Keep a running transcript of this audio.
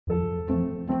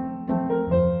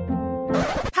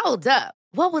Hold up.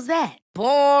 What was that?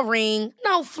 Boring.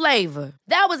 No flavor.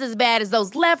 That was as bad as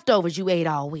those leftovers you ate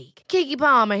all week. Keke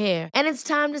Palmer here, and it's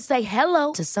time to say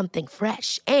hello to something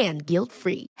fresh and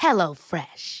guilt-free. Hello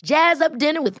Fresh. Jazz up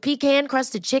dinner with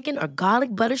pecan-crusted chicken or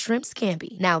garlic butter shrimp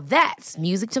scampi. Now that's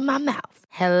music to my mouth.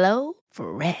 Hello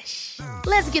Fresh.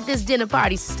 Let's get this dinner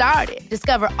party started.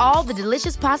 Discover all the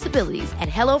delicious possibilities at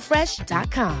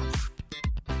hellofresh.com.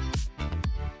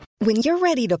 When you're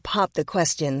ready to pop the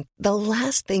question, the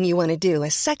last thing you want to do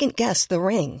is second-guess the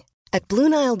ring. At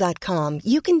BlueNile.com,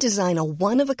 you can design a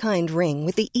one-of-a-kind ring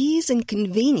with the ease and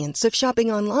convenience of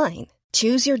shopping online.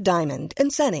 Choose your diamond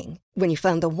and setting. When you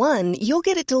find the one, you'll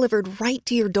get it delivered right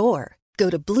to your door. Go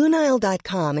to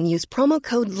BlueNile.com and use promo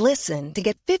code LISTEN to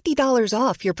get $50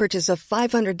 off your purchase of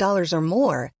 $500 or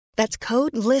more. That's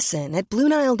code LISTEN at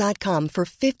BlueNile.com for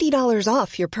 $50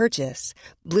 off your purchase.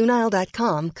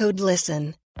 BlueNile.com, code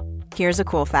LISTEN. Here's a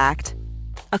cool fact.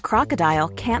 A crocodile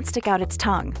can't stick out its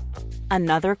tongue.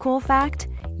 Another cool fact,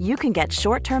 you can get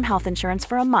short-term health insurance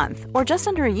for a month or just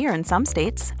under a year in some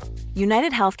states.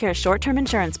 United Healthcare short-term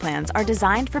insurance plans are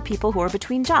designed for people who are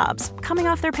between jobs, coming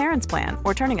off their parents' plan,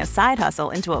 or turning a side hustle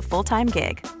into a full-time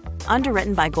gig.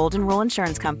 Underwritten by Golden Rule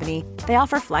Insurance Company, they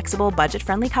offer flexible,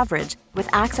 budget-friendly coverage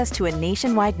with access to a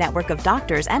nationwide network of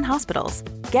doctors and hospitals.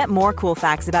 Get more cool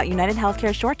facts about United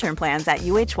Healthcare short-term plans at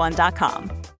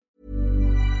uh1.com.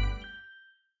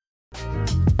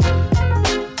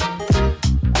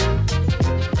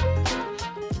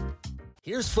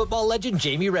 Here's football legend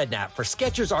Jamie Redknapp for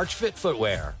Skechers Arch Fit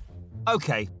footwear.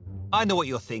 Okay, I know what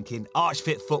you're thinking. Arch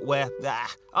Fit footwear?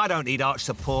 I don't need arch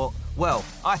support. Well,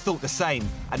 I thought the same,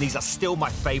 and these are still my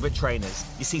favourite trainers.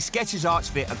 You see, Skechers Arch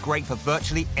Fit are great for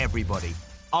virtually everybody.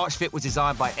 Arch Fit was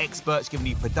designed by experts giving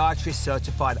you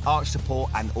podiatrist-certified arch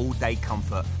support and all-day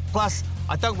comfort. Plus,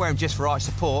 I don't wear them just for arch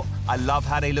support. I love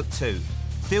how they look too.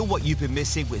 Feel what you've been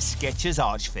missing with Skechers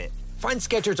Arch Fit. Find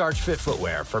Skechers Arch Fit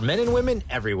footwear for men and women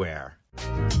everywhere.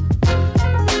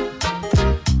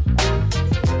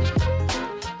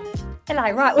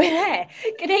 Hello, right, we're there.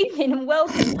 Good evening and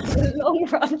welcome to the Long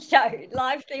Run Show,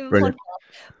 live stream podcast,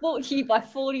 brought to you by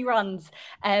 40 Runs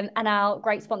and our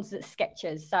great sponsors at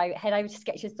Skechers. So head over to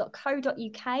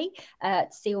skechers.co.uk to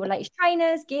see all the latest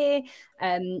trainers, gear,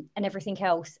 and everything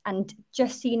else. And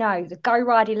just so you know, the Go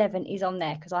Ride 11 is on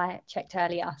there because I checked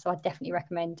earlier, so I definitely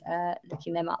recommend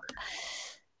looking them up.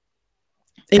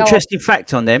 Interesting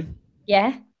fact on them.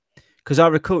 Yeah. Because I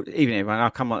record, even if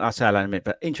I'll come on, I'll say hello in a minute,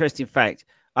 but interesting fact.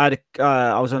 I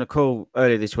was on a call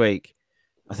earlier this week.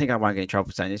 I think I won't get in trouble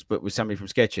for saying this, but with somebody from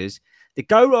Skechers. The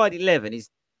Go Ride 11 is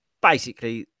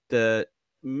basically the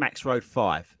Max Road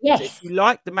 5. Yes. So if you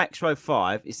like the Max Road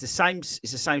 5, it's the same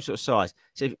sort of size.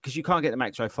 So because you can't get the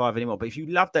Max Road 5 anymore, but if you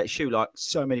love that shoe like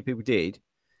so many people did,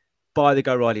 buy the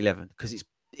Go Ride 11 because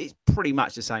it's pretty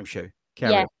much the same shoe.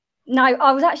 Carry on. No,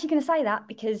 I was actually going to say that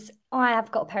because I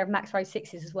have got a pair of Max Road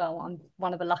 6s as well. I'm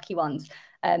one of the lucky ones.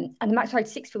 And the Max Road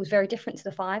 6 feels very different to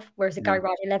the 5, whereas the Go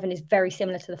Ride 11 is very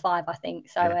similar to the 5, I think.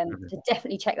 So so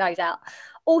definitely check those out.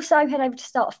 Also, head over to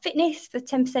Start Fitness for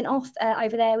 10% off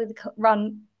over there with the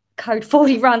run code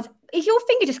 40 runs. Is your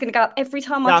finger just going to go up every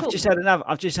time I talk?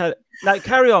 I've just had no,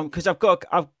 carry on because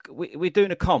we're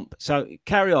doing a comp. So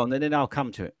carry on and then I'll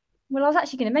come to it. Well, I was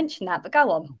actually going to mention that, but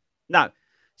go on. No.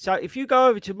 So if you go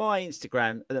over to my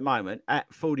Instagram at the moment at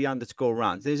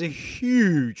 40_runs, there's a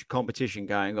huge competition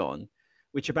going on,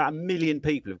 which about 1 million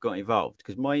people have got involved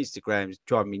because my Instagram is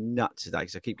driving me nuts today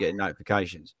because I keep getting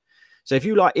notifications. So if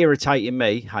you like irritating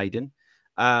me, Hayden,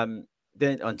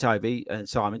 then on Toby and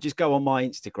Simon, just go on my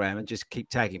Instagram and just keep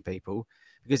tagging people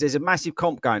because there's a massive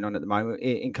comp going on at the moment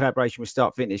in collaboration with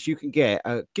Start Fitness. You can get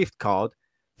a gift card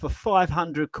for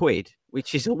 500 quid,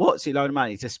 which is a what's it load of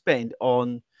money to spend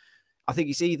on. I think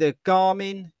it's either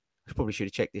Garmin. I probably should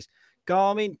have checked this.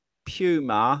 Garmin,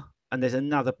 Puma, and there's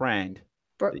another brand.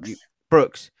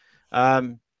 Brooks.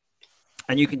 And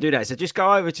you can do that. So just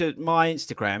go over to my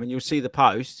Instagram and you'll see the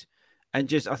post.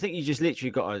 And I think you just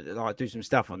literally got to do some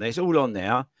stuff on there. It's all on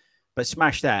there, but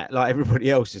smash that like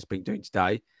everybody else has been doing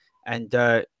today. And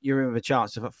you're in with a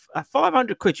chance of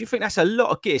 500 quid. You think that's a lot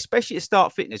of gear, especially at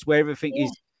Start Fitness where everything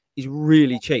is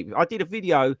really cheap. I did a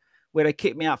video where they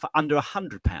kicked me out for under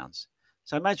 £100.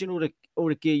 So imagine all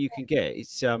the gear you can get.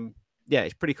 It's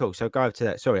it's pretty cool. So go over to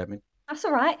that. Sorry, Admin. That's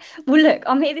all right. Well, look,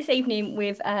 I'm here this evening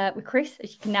with Chris,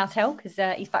 as you can now tell, because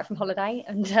he's back from holiday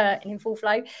and in full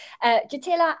flow.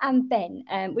 Jatila and Ben.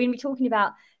 We're going to be talking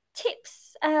about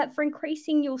tips for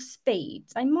increasing your speed.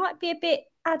 They might be a bit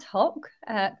ad hoc.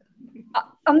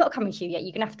 I'm not coming to you yet.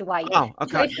 You're going to have to wait. Oh,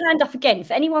 okay. Hand up again.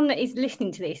 For anyone that is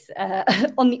listening to this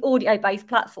on the audio-based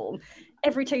platform,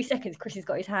 every 2 seconds, Chris has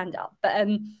got his hand up. But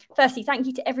firstly, thank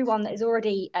you to everyone that is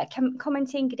already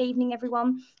commenting. Good evening,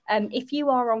 everyone. If you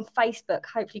are on Facebook,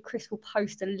 hopefully Chris will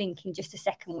post a link in just a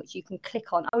second, which you can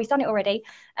click on. Oh, he's done it already.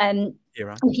 If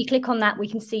you click on that, we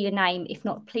can see your name. If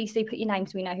not, please do put your name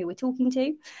so we know who we're talking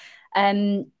to.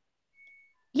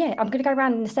 Yeah, I'm going to go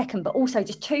around in a second, but also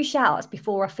just 2 shout-outs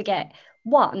before I forget.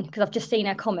 One, because I've just seen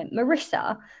her comment,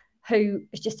 Marissa, who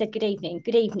has just said, good evening,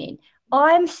 good evening.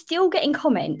 I'm still getting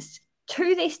comments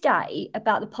to this day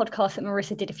about the podcast that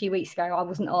Marissa did a few weeks ago. I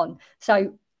wasn't on.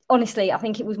 So honestly, I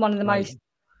think it was one of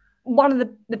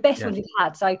the best ones we've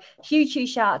had. So huge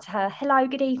shout out to her. Hello,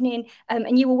 good evening.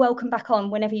 And you are welcome back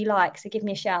on whenever you like. So give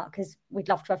me a shout because we'd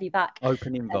love to have you back.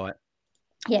 Open invite.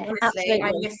 Yeah, honestly, absolutely. I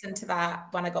listened to that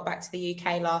when I got back to the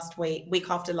UK last week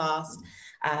after last,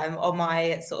 on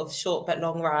my sort of short but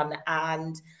long run,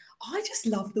 and I just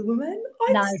love the woman.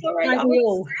 I'm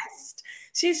obsessed.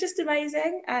 She's just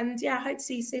amazing, and yeah, I hope to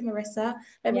see you soon, Marissa.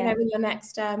 Let me know when your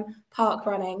next park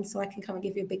running, so I can come and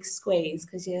give you a big squeeze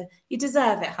because you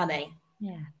deserve it, honey.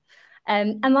 Yeah.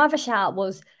 And my other shout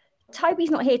was,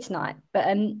 Toby's not here tonight, but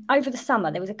over the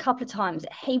summer there was a couple of times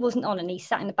that he wasn't on and he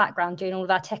sat in the background doing all of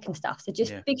our tech and stuff. So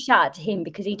just big shout out to him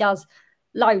because he does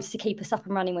loads to keep us up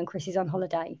and running when Chris is on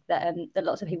holiday that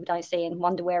lots of people don't see and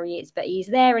wonder where he is. But he's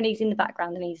there and he's in the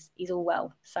background and he's all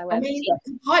well. So he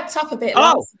hyped up a bit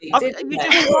last week. You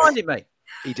just reminded me.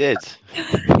 He did.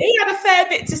 He had a fair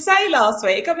bit to say last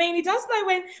week. I mean, he does know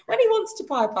when he wants to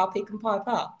pipe up, he can pipe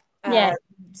up. Yeah.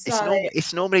 So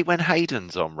it's normally when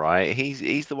Hayden's on, right?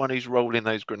 He's the one who's rolling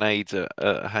those grenades at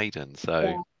Hayden.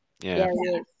 So yeah.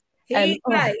 He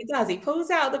does. He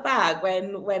pulls out the bag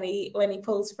when he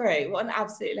pulls through. What an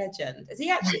absolute legend! Is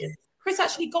he actually? Chris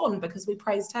actually gone because we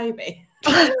praised Toby?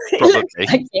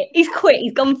 Probably. He's quit.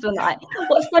 He's gone for the night.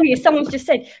 What's funny is someone's just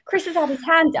said Chris has had his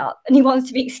hand up and he wants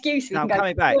to be excused. No, I'm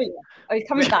coming back. Oh, he's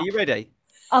coming back. Are you ready?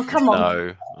 Oh, come on.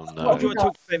 No. Oh, no. Do you want to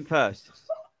talk to Ben first? Do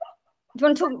you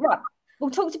want to talk? Right. We'll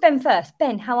talk to Ben first.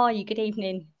 Ben, how are you? Good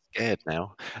evening. Scared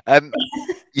now. I'm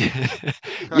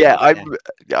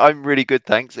really good,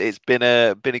 thanks. It's been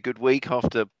a good week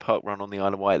after Park Run on the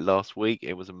Isle of Wight last week.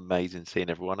 It was amazing seeing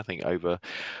everyone. I think over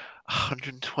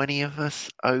 120 of us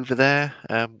over there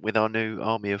with our new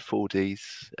Army of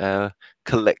 4Ds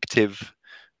collective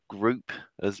group,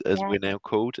 as we're now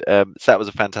called. So that was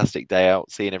a fantastic day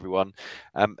out, seeing everyone.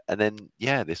 And then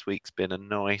this week's been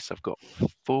I've got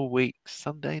 4 weeks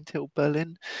Sunday until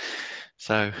Berlin,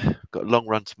 so got a long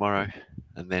run tomorrow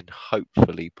and then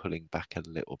hopefully pulling back a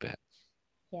little bit.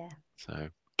 So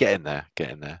getting there.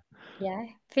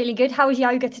 Feeling good. How was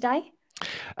yoga today?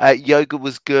 Yoga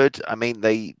was good. I mean,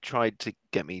 they tried to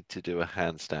get me to do a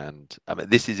handstand. I mean,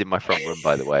 this is in my front room,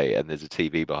 by the way, and there's a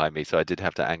TV behind me, so I did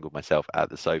have to angle myself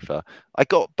at the sofa. I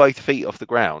got both feet off the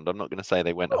ground. I'm not going to say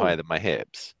they went higher than my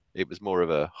hips. It was more of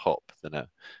a hop than a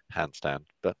handstand.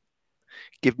 But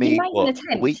give me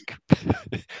a week.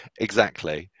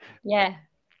 Exactly. Yeah.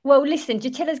 Well, listen,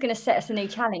 Jatila's going to set us a new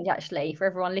challenge, actually, for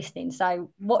everyone listening. So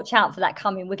watch out for that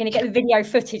coming. We're going to get the video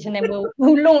footage, and then we'll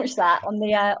launch that on the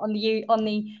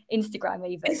Instagram.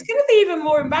 Even it's going to be even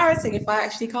more embarrassing if I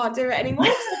actually can't do it anymore.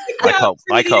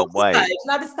 I can't wait.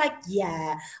 And I was like,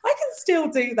 I can still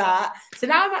do that. So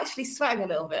now I'm actually sweating a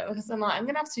little bit because I'm like, I'm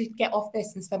going to have to get off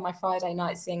this and spend my Friday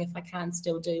night seeing if I can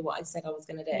still do what I said I was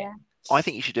going to do. Yeah. I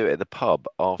think you should do it at the pub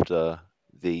after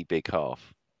the big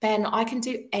half. Ben, I can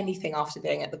do anything after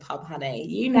being at the pub, honey.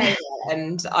 You know it,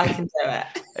 and I can do it.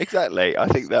 Exactly. I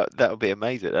think that would be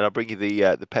amazing. And I'll bring you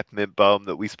the peppermint balm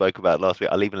that we spoke about last week.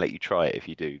 I'll even let you try it if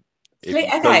you do.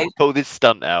 Pull this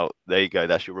stunt out. There you go.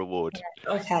 That's your reward.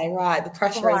 Yeah. Okay, right. The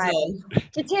pressure is on.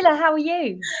 Jatila, how are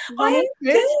you? I am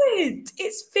good.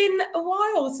 It's been a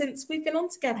while since we've been on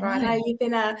together. I know you've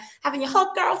been having your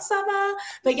hot girl summer,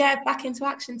 but back into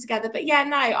action together. But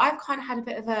I've kind of had a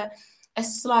bit of a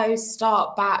slow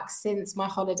start back since my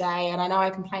holiday, and I know I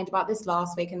complained about this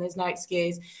last week and there's no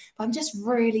excuse, but I'm just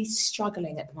really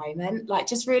struggling at the moment,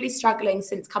 just really struggling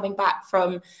since coming back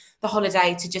from the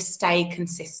holiday to just stay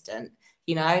consistent,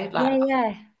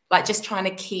 just trying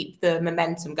to keep the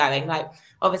momentum going.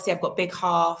 Obviously I've got big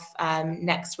half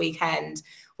next weekend,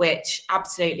 which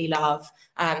absolutely love,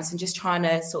 so I'm just trying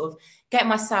to sort of get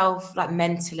myself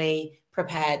mentally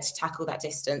prepared to tackle that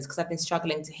distance because I've been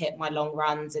struggling to hit my long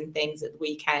runs and things at the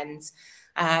weekends.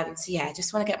 I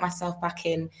just want to get myself back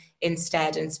in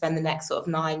instead and spend the next sort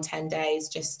of 9-10 days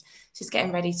just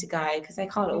getting ready to go because you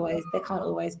can't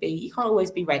always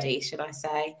be ready, should I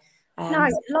say. No,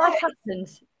 life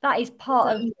happens. That is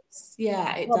part of it does.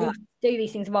 We do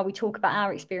these things while we talk about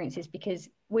our experiences because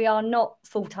we are not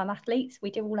full-time athletes. We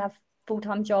do all have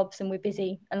full-time jobs and we're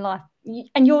busy and life.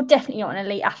 And you're definitely not an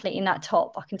elite athlete in that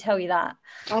top. I can tell you that.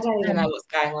 I don't even know what's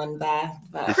going on there.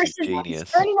 But This is genius.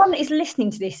 For anyone that is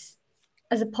listening to this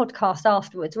as a podcast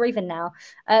afterwards, or even now,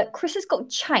 Chris has got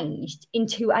changed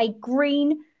into a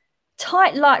green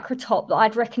tight lycra top that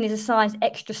I'd reckon is a size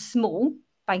extra small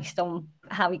based on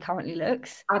how he currently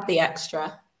looks. Add the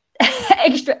extra.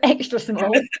 extra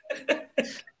small.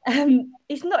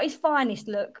 It's not his finest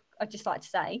look, I'd just like to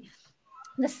say.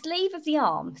 The sleeve of the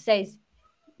arm says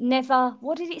never,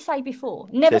 what did it say before?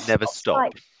 Never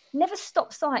stop. Never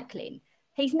stop cycling.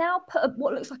 He's now put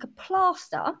what looks like a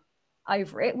plaster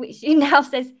over it, which now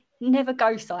says never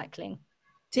go cycling.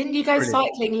 Didn't you go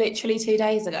cycling literally 2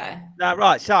 days ago? No,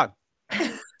 right. So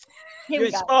you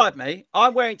inspired me.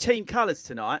 I'm wearing team colours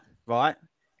tonight, right?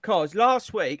 Because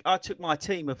last week I took my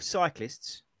team of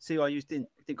cyclists. See, I didn't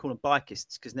call them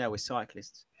bikists because now we're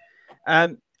cyclists.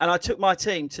 And I took my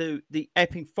team to the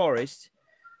Epping Forest,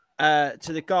 to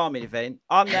the Garmin event.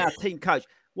 I'm now team coach.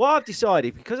 What I've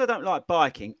decided, because I don't like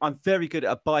biking, I'm very good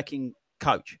at a biking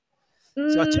coach.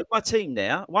 So I took my team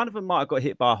there. One of them might have got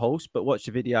hit by a horse, but watched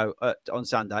the video on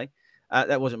Sunday.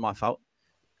 That wasn't my fault.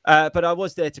 But I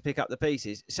was there to pick up the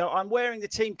pieces. So I'm wearing the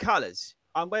team colours.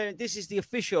 This is the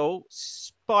official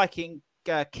biking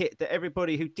kit that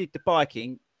everybody who did the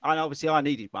biking, and obviously I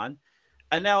needed one.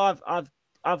 And now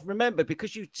I've remembered,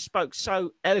 because you spoke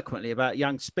so eloquently about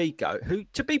young Speedgoat, who,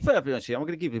 to be perfectly honest with you, I'm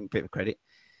going to give him a bit of credit.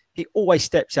 He always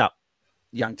steps up,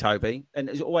 young Toby, and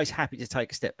is always happy to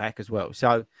take a step back as well.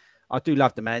 So I do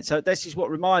love the man. So this is what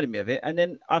reminded me of it. And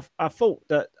then I thought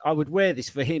that I would wear this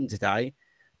for him today,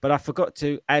 but I forgot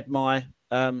to add my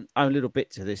own little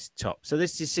bit to this top. So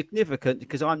this is significant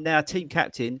because I'm now team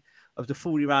captain of the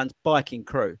 40 Runs biking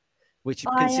crew, which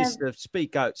consists of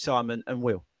Speedgoat, Simon, and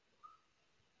Will.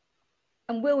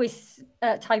 And Will is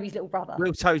Toby's little brother.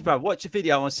 Will, Toby's brother. Watch the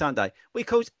video on Sunday. We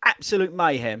caused absolute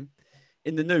mayhem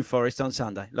in the New Forest on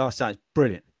Sunday. Last Sunday.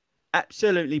 Brilliant.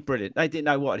 Absolutely brilliant. They didn't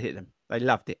know what had hit them. They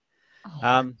loved it.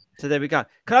 So there we go.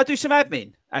 Can I do some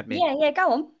admin? Yeah,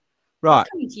 go on. Right. It's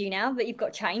coming to you now that you've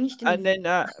got changed. And then,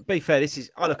 be fair,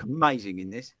 I look amazing in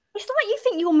this. It's like you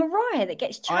think you're Mariah that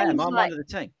gets changed. I am. I'm one of the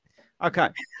team. Okay.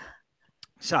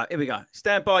 So here we go.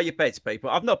 Stand by your beds,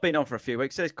 people. I've not been on for a few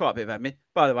weeks, so there's quite a bit of admin.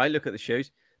 By the way, look at the shoes.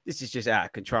 This is just out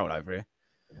of control over here.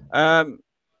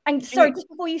 And sorry, just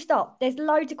before you start, there's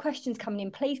loads of questions coming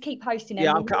in. Please keep posting them.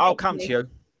 Yeah, I'll come to you.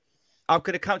 I'm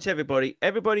going to come to everybody.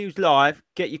 Everybody who's live,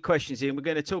 get your questions in. We're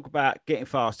going to talk about getting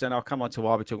faster, and I'll come on to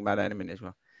why we're talking about that in a minute as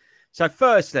well. So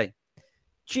firstly,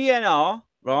 GNR,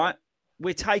 right?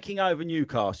 We're taking over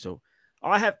Newcastle.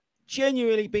 I have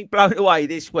genuinely been blown away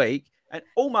this week and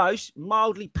almost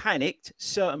mildly panicked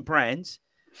certain brands,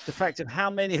 the fact of how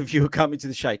many of you are coming to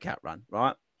the Shakeout Run,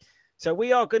 right? So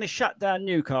we are going to shut down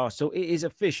Newcastle. It is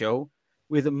official,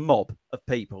 with a mob of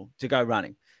people to go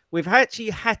running. We've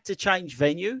actually had to change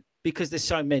venue because there's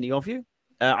so many of you.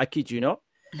 I kid you not.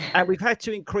 And we've had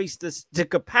to increase the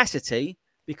capacity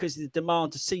because of the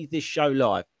demand to see this show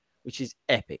live, which is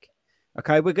epic.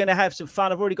 Okay, we're going to have some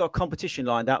fun. I've already got a competition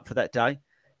lined up for that day.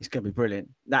 It's going to be brilliant.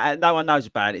 No one knows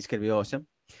about it. It's going to be awesome.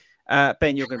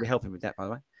 Ben, you're going to be helping with that, by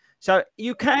the way. So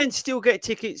you can still get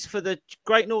tickets for the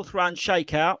Great North Run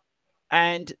Shakeout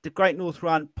and the Great North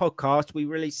Run podcast. We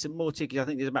released some more tickets. I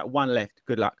think there's about one left.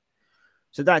 Good luck.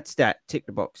 So that's that. Tick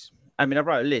the box. I mean, I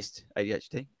wrote a list,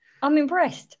 ADHD. I'm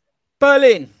impressed.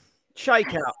 Berlin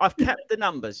Shakeout. I've kept the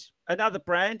numbers. Another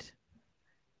brand.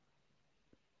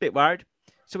 Bit worried.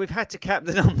 So we've had to cap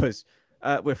the numbers.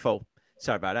 We're full.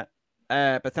 Sorry about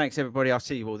that. But thanks, everybody. I'll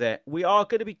see you all there. We are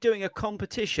going to be doing a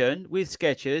competition with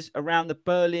Skechers around the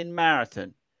Berlin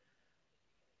Marathon.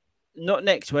 Not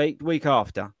next week, the week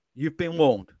after. You've been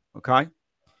warned, okay?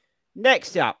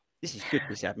 Next up, this is good,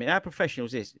 this admin. How professional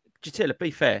is this? Jatilla,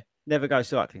 be fair. Never go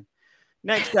cycling.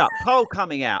 Next up, poll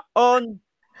coming out. On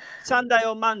Sunday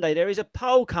or Monday, there is a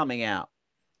poll coming out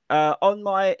on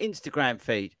my Instagram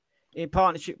feed in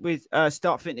partnership with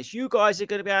Start Fitness. You guys are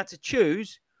going to be able to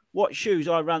choose what shoes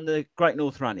I run the Great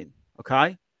North Run in,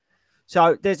 okay?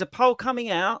 So there's a poll coming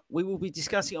out. We will be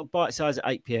discussing on Bite Size at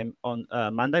 8 p.m. on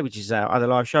Monday, which is our other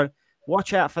live show.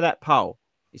 Watch out for that poll.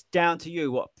 It's down to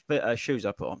you what shoes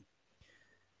I put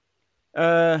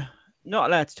on. Not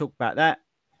allowed to talk about that.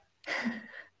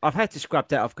 I've had to scrub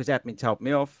that off because admin told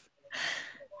me off.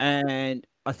 And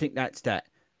I think that's that.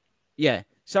 Yeah.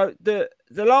 So the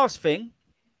last thing,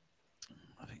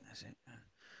 I think that's it.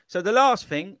 So the last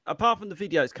thing, apart from the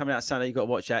video that's coming out Sunday, you've got to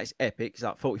watch that. It's epic. It's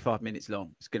like 45 minutes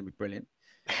long. It's going to be brilliant.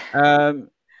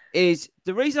 Is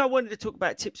the reason I wanted to talk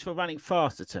about tips for running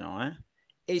faster tonight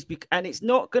is and it's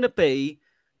not going to be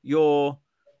your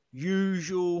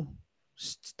usual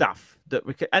stuff that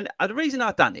we can. And the reason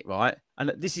I've done it, right,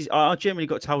 and this is, I generally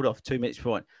got told off 2 minutes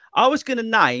before. I was going to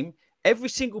name every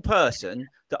single person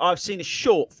that I've seen a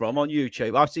short from on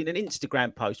YouTube, I've seen an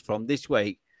Instagram post from this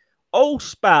week, all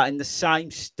spouting the same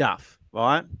stuff,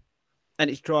 right? And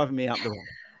it's driving me up the wall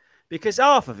because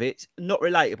half of it's not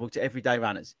relatable to everyday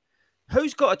runners.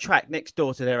 Who's got a track next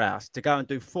door to their house to go and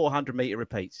do 400-meter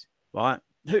repeats, right?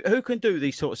 Who can do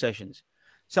these sort of sessions?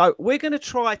 So we're going to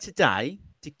try today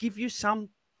to give you some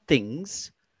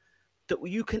things that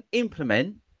you can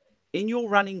implement in your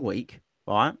running week,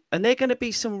 right? And they're going to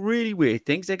be some really weird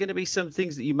things. They're going to be some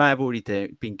things that you may have already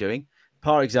been doing.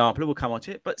 For example, we'll come on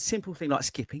to it, but simple thing like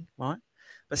skipping, right?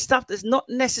 But stuff that's not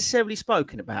necessarily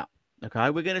spoken about, okay?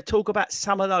 We're going to talk about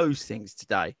some of those things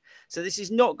today. So this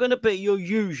is not going to be your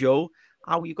usual,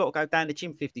 oh, you've got to go down the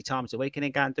gym 50 times a week and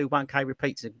then go and do 1K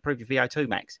repeats and improve your VO2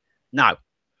 max. No,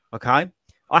 okay?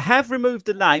 I have removed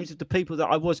the names of the people that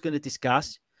I was going to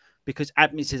discuss because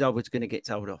admin says I was going to get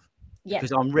told off. Yeah.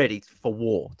 Because I'm ready for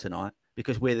war tonight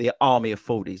because we're the army of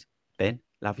 40s. Ben,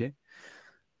 love you.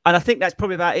 And I think that's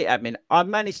probably about it, admin.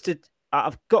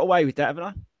 I've got away with that, haven't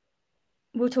I?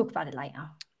 We'll talk about it later.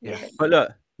 Yeah. But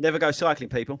look, never go cycling,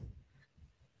 people.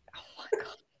 Oh, my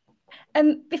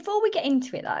God. Before we get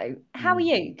into it, though, how are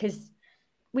you? Because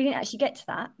we didn't actually get to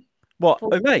that. What?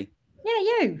 Me? Yeah,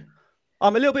 you.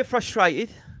 I'm a little bit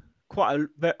frustrated, quite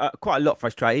a lot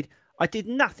frustrated. I did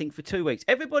nothing for 2 weeks.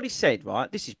 Everybody said,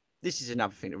 right, this is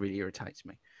another thing that really irritates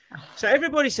me. So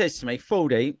everybody says to me,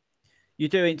 40, you're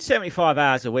doing 75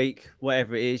 hours a week,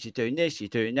 whatever it is, you're doing this, you're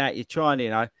doing that, you're trying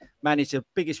to, manage the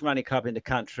biggest running club in the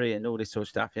country and all this sort of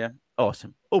stuff, yeah?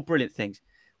 Awesome. All brilliant things.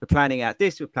 We're planning out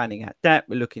this, we're planning out that,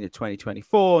 we're looking at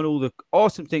 2024 and all the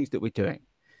awesome things that we're doing.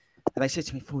 And they said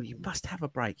to me, 40, you must have a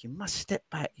break. You must step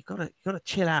back. You gotta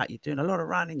chill out. You're doing a lot of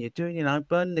running. You're doing,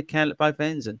 burning the candle at both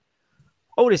ends and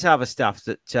all this other stuff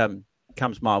that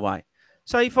comes my way.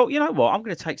 So he thought, you know what? I'm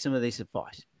going to take some of this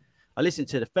advice. I listened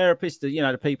to the therapist,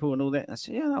 the people and all that. And I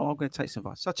said, I'm going to take some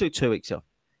advice. So I took 2 weeks off.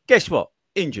 Guess what?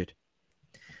 Injured.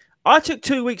 I took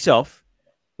 2 weeks off,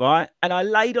 right? And I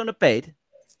laid on a bed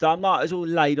that I might as well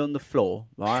laid on the floor,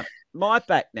 right? My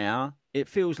back now, it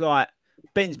feels like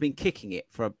Ben's been kicking it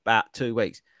for about 2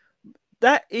 weeks.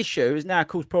 That issue has now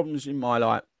caused problems in my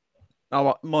life.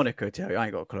 Oh, Monica will tell you, I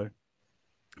ain't got a clue.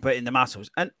 But in the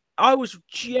muscles. And I was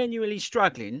genuinely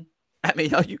struggling,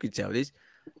 you can tell this,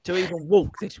 to even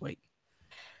walk this week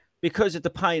because of the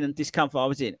pain and discomfort I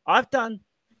was in. I've done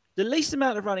the least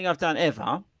amount of running I've done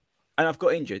ever, and I've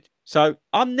got injured. So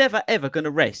I'm never, ever going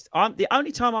to rest. The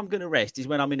only time I'm going to rest is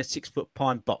when I'm in a 6-foot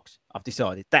pine box. I've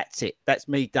decided. That's it. That's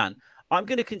me done. I'm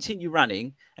going to continue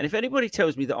running. And if anybody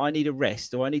tells me that I need a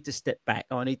rest or I need to step back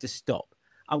or I need to stop,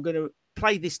 I'm going to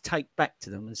play this tape back to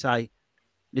them and say,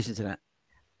 listen to that.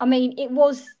 It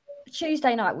was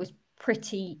Tuesday night was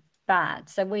pretty bad.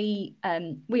 So we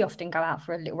often go out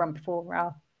for a little run before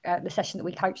our the session that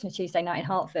we coach on a Tuesday night in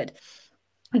Hertford.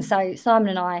 And so Simon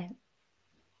and I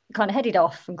kind of headed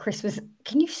off and Chris was,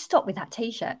 can you stop with that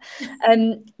T-shirt?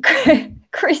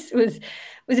 Chris was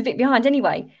a bit behind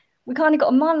anyway. We kind of got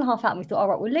a mile and a half out and we thought, all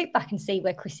right, we'll loop back and see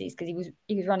where Chris is because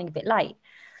he was running a bit late.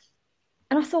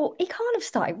 And I thought he can't have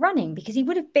started running because we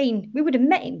would have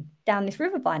met him down this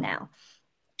river by now.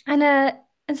 And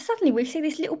suddenly we see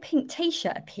this little pink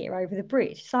T-shirt appear over the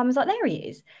bridge. Simon's like, there he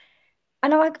is.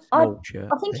 And I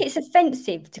think it's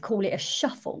offensive to call it a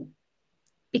shuffle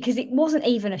because it wasn't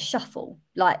even a shuffle.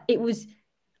 Like it was,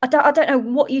 I don't know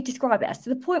what you describe it as, to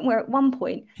the point where at one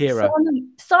point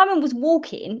Simon was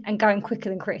walking and going quicker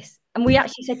than Chris. And we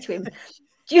actually said to him,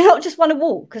 do you not just want to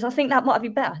walk? Because I think that might be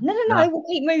better. No, we'll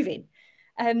keep moving.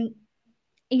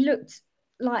 He looked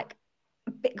like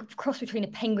a bit of a cross between a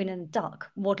penguin and a duck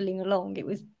waddling along. It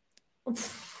was.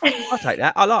 I'll take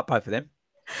that. I like both of them.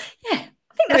 Yeah,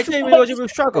 I think that's it was a real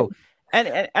struggle, and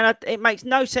it makes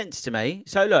no sense to me.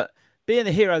 So look, being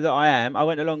the hero that I am, I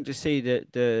went along to see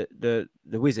the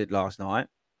wizard last night,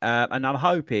 and I'm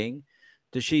hoping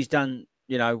that she's done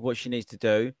what she needs to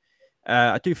do.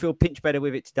 I do feel pinch better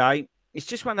with it today. It's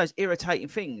just one of those irritating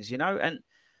things, and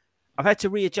I've had to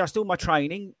readjust all my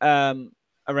training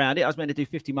around it. I was meant to do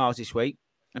 50 miles this week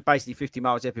and basically 50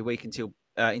 miles every week until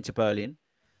into Berlin.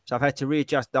 So I've had to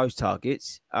readjust those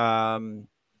targets,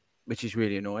 which is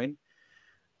really annoying.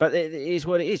 But it is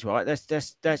what it is, right?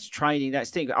 That's training, that's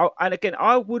thing. And again,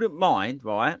 I wouldn't mind,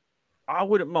 right? I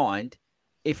wouldn't mind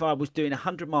if I was doing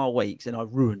 100-mile weeks and I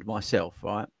ruined myself,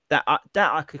 right? That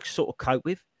I could sort of cope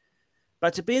with.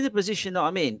 But to be in the position that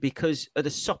I'm in because of the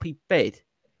soppy bed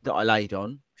that I laid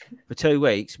on for 2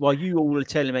 weeks while you all are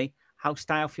telling me, how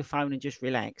stay off your phone and just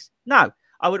relax. No,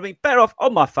 I would have been better off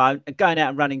on my phone and going out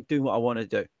and running, doing what I want to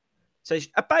do. So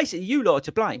basically, you lot are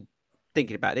to blame.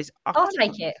 Thinking about this, I'll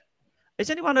take it. Is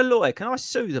anyone a lawyer? Can I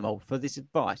sue them all for this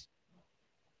advice?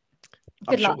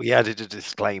 I'm sure we added a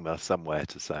disclaimer somewhere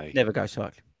to say never go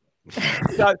cycling.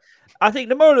 So I think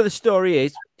the moral of the story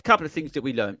is a couple of things that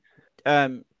we learned.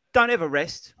 Don't ever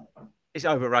rest. It's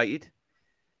overrated.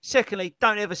 Secondly,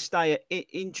 don't ever stay at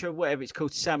Intra, whatever it's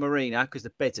called, San Marino, because the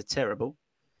beds are terrible.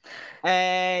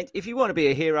 And if you want to be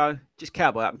a hero, just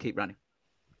cowboy up and keep running.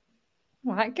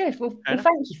 All right, good. Well, thank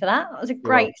you for that. That was a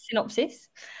great synopsis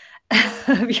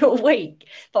of your week.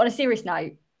 But on a serious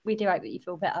note, we do hope that you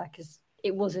feel better, because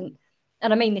it wasn't,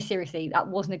 and I mean this seriously, that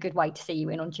wasn't a good way to see you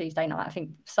in on Tuesday night. I think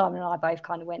Simon and I both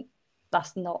kind of went,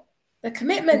 that's not. The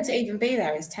commitment to even be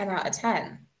there is 10 out of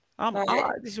 10.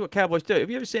 This is what cowboys do.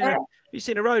 Have you ever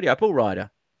seen a rodeo bull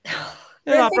rider?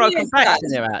 There are broken backs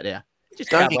in there out there. Just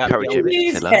don't encourage him.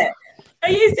 I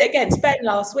used it against Ben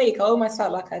last week. I almost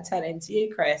felt like I'd turn into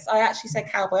you, Chris. I actually said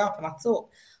cowboy up, and I thought,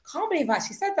 can't believe I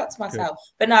actually said that to myself.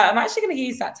 Good. But no, I'm actually going to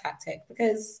use that tactic,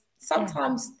 because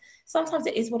sometimes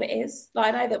it is what it is.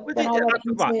 Like, I know that when I went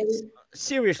into...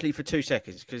 Seriously, for 2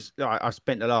 seconds, because I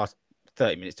spent the last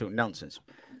 30 minutes talking nonsense.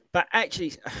 But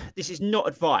actually, this is not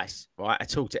advice, right,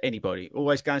 at all to anybody.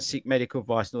 Always go and seek medical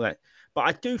advice and all that. But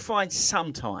I do find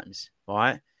sometimes,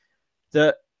 right,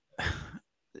 that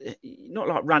not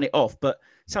like run it off, but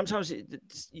sometimes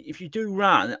if you do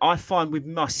run, I find with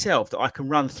myself that I can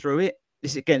run through it.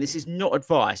 This is not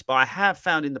advice, but I have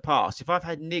found in the past, if I've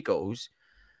had niggles,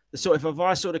 if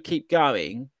I sort of keep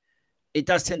going, it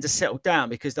does tend to settle down,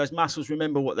 because those muscles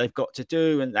remember what they've got to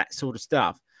do and that sort of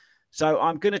stuff. So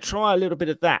I'm going to try a little bit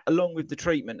of that along with the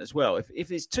treatment as well. If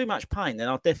there's too much pain, then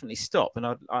I'll definitely stop, and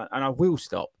I will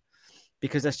stop,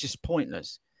 because that's just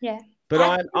pointless. Yeah.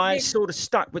 But I'm sort of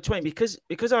stuck between, because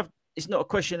it's not a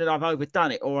question that I've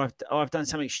overdone it or I've done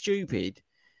something stupid.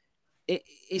 It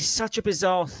is such a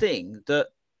bizarre thing that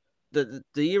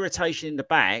the irritation in the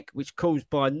back, which caused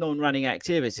by non-running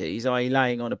activities, i.e.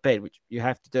 laying on a bed, which you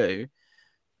have to do,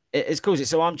 it's caused it.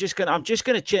 So I'm just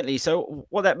gonna gently. So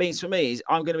what that means for me is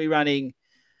I'm going to be running.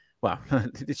 Well,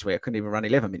 this week I couldn't even run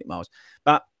 11-minute miles,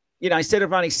 but instead of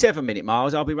running 7-minute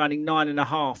miles, I'll be running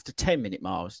 9.5 to 10-minute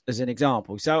miles as an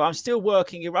example. So I'm still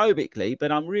working aerobically,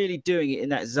 but I'm really doing it in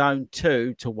that zone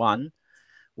 2 to 1,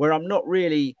 where I'm not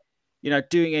really,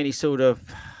 doing any sort of,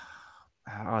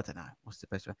 I don't know, what's the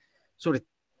best way, sort of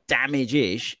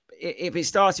damage-ish. If I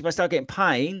start getting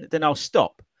pain, then I'll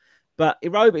stop. But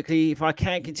aerobically, if I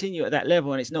can continue at that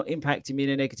level and it's not impacting me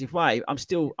in a negative way, I'm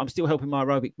still helping my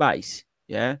aerobic base.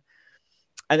 Yeah.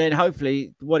 And then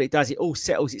hopefully what it does, it all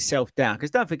settles itself down.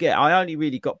 Because don't forget, I only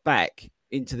really got back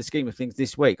into the scheme of things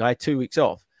this week. I had 2 weeks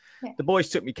off. Yeah. The boys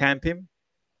took me camping.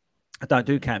 I don't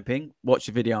do camping. Watch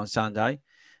the video on Sunday.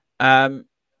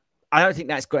 I don't think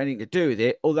that's got anything to do with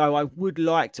it, although I would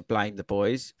like to blame the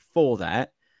boys for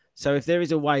that. So if there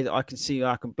is a way that I can see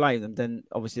I can blame them, then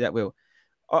obviously that will.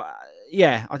 I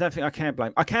don't think I can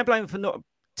blame. I can blame them for not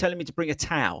telling me to bring a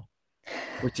towel,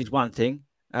 which is one thing.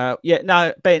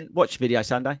 Ben, watch the video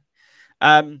Sunday. So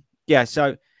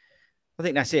I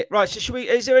think that's it. Right, so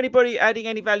is there anybody adding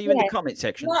any value in the comment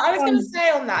section? Well, I was going to say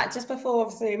on that, just before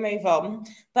obviously we move on,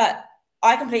 but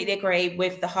I completely agree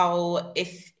with the whole,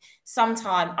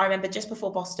 I remember just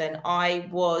before Boston, I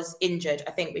was injured.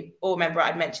 I think we all remember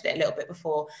I'd mentioned it a little bit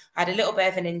before. I had a little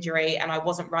bit of an injury and I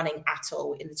wasn't running at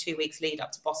all in the 2 weeks lead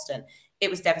up to Boston. It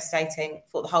was devastating.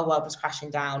 Thought the whole world was crashing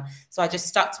down. So I just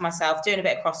stuck to myself, doing a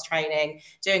bit of cross training,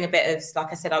 doing a bit of,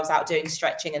 like I said, I was out doing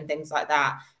stretching and things like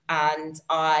that. And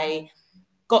I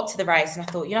got to the race and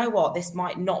I thought, you know what, this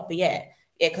might not be it.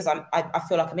 Because I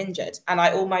feel like I'm injured, and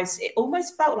it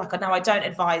almost felt like, I know I don't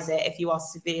advise it if you are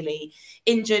severely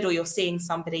injured or you're seeing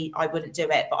somebody, I wouldn't do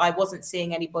it, but I wasn't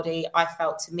seeing anybody. I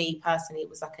felt, to me personally, it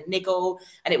was like a niggle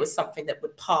and it was something that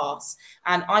would pass.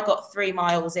 And I got 3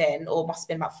 miles in, or must have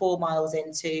been about 4 miles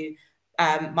into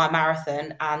my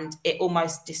marathon, and it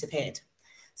almost disappeared.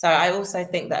 So I also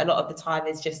think that a lot of the time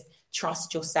is just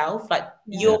trust yourself. Like,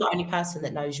 you're the only person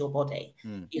that knows your body.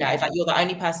 Like, you're the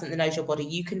only person that knows your body.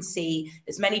 You can see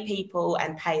as many people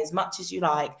and pay as much as you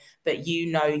like, but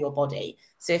you know your body.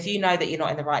 So if you know that you're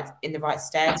not in the right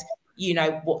stead, you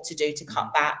know what to do to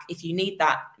cut back. If you need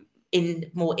that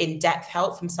more in-depth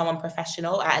help from someone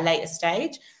professional at a later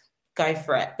stage, go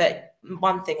for it. But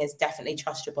one thing is definitely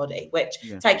trust your body, which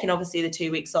taking obviously the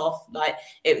 2 weeks off, like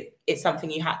it's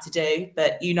something you had to do,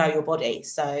 but you know your body.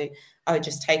 So I would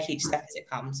just take each step as it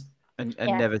comes. And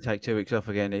never take 2 weeks off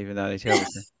again, even though they tell you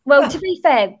to. Well, to be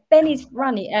fair, Ben is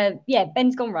running.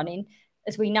 Ben's gone running,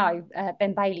 as we know.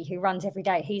 Ben Bailey, who runs every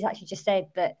day, he's actually just said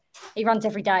that he runs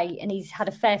every day and he's had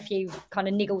a fair few kind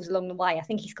of niggles along the way. I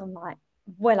think he's gone like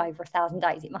well over 1,000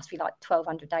 days. It must be like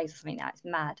 1,200 days or something now. It's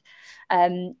mad.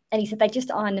 And he said they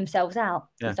just iron themselves out.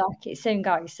 He's like, it soon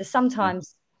goes. So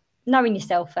sometimes knowing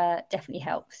yourself definitely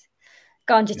helps.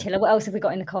 Go on, Jatila. What else have we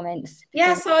got in the comments?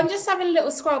 Yeah, so I'm just having a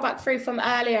little scroll back through from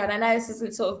earlier, and I know this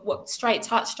isn't sort of what straight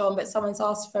touched on, but someone's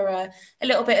asked for a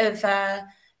little bit of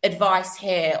advice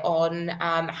here on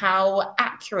how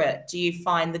accurate do you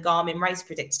find the Garmin race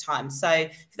predictor time? So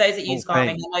for those that use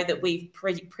Garmin, I know that we've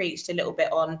preached a little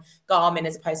bit on Garmin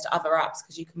as opposed to other apps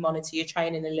because you can monitor your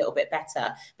training a little bit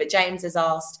better. But James has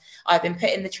asked, I've been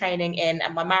putting the training in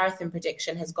and my marathon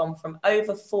prediction has gone from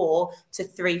over 4 to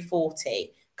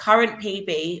 3:40. Current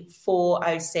PB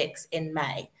 4:06 in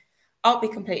May. I'll be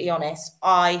completely honest,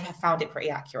 I have found it pretty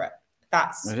accurate.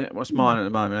 What's mine at the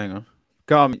moment? Hang on.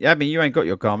 Garmin. I mean, you ain't got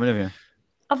your Garmin, have you?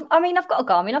 I've got a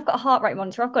Garmin. I've got a heart rate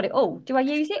monitor. I've got it all. Do I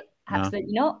use it?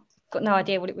 Absolutely not. Got no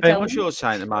idea what it would tell me. What's yours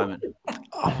saying at the moment?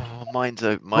 Mine's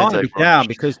be down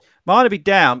because mine will be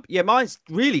down. Yeah, mine's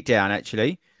really down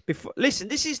actually. Listen,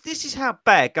 this is how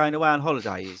bad going away on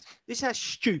holiday is. This is how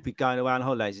stupid going away on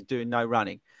holidays and doing no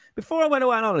running. Before I went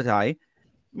away on holiday,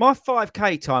 my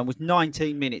 5K time was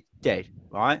 19 minutes dead,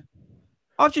 right?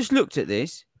 I've just looked at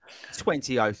this.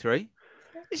 20:03.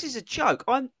 This is a joke.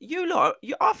 I think you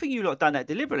lot done that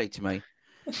deliberately to me.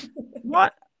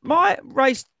 My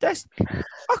race, I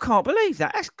can't believe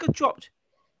that. That's good dropped.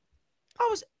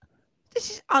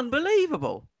 This is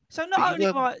unbelievable. So not only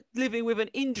am I living with an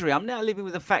injury, I'm now living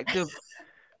with the fact of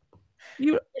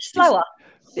you're slower.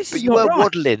 But you were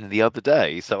waddling the other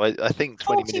day, so I think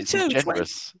 20 minutes is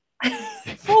generous.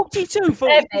 42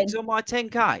 on my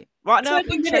 10K. Right now, I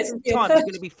think time is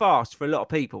going to be fast for a lot of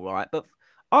people, right? But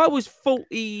I was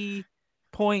 40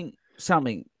 point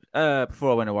something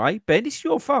before I went away. Ben, it's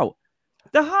your fault.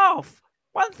 The half,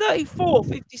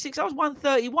 1:34.56. I was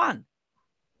 1:31.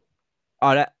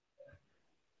 Oh,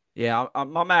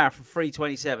 my marathon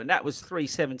 3:27. That was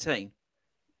 3:17.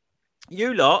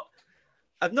 You lot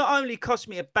have not only cost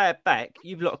me a bad back,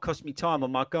 you've lot cost me time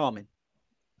on my Garmin.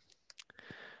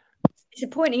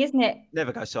 Disappointing, isn't it?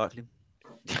 Never go cycling.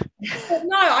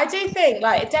 No, I do think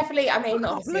it definitely. I mean,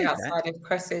 obviously outside of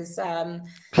Chris's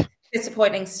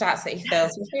disappointing stats that he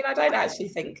feels. I don't actually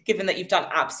think, given that you've done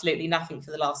absolutely nothing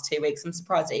for the last 2 weeks, I'm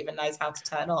surprised it even knows how to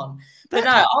turn on. But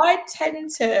no, I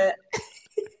tend to.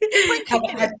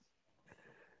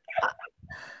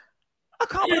 I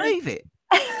can't believe it.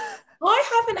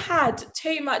 I haven't had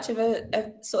too much of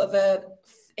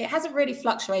it hasn't really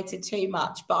fluctuated too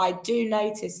much, but I do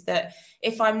notice that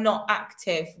if I'm not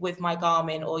active with my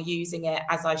Garmin or using it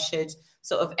as I should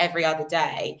sort of every other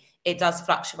day, it does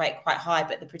fluctuate quite high,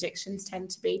 but the predictions tend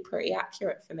to be pretty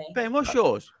accurate for me. Ben, what's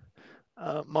yours?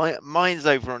 Mine's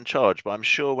over on charge, but I'm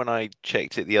sure when I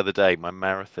checked it the other day, my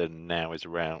marathon now is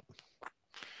around,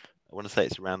 I want to say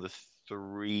it's around the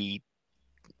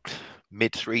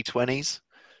mid 3:20s.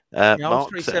 I was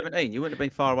 3:17. You wouldn't have been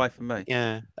far away from me.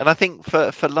 Yeah, and I think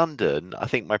for London, I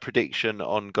think my prediction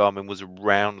on Garmin was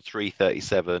around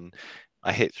 3:37.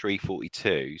 I hit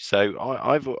 3:42. So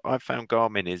I've found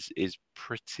Garmin is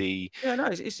pretty. Yeah, no,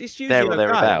 it's usually there or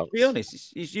thereabouts. To be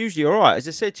honest, it's usually all right. As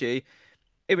I said to you,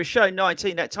 it was showing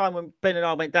 19 that time when Ben and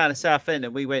I went down to Southend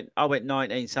and I went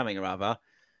 19 something or other,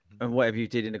 and whatever you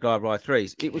did in the Glide Ride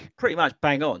 3s, it was pretty much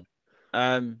bang on.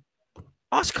 I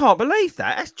just can't believe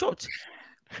that. That's dropped.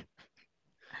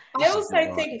 I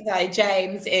also think, though,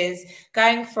 James, is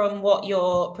going from what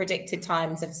your predicted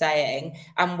times are saying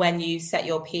and when you set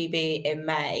your PB in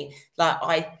May,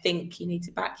 I think you need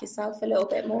to back yourself a little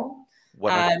bit more.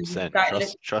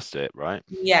 100%. Trust it, right?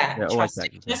 Yeah, trust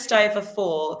it. Just over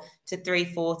 4 to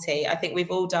 3:40. I think we've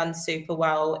all done super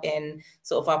well in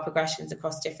sort of our progressions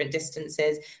across different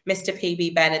distances. Mr.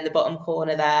 PB Ben in the bottom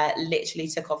corner there literally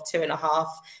took off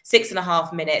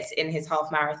 6.5 minutes in his half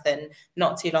marathon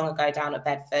not too long ago down at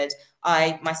Bedford.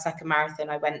 My second marathon,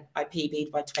 I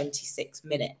PB'd by 26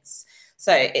 minutes.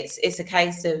 So it's a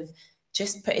case of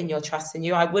just putting your trust in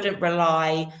you. I wouldn't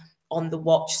rely on the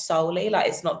watch solely.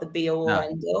 It's not the be all or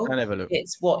end all.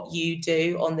 It's what you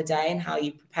do on the day and how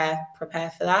you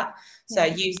prepare for that. So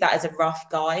use that as a rough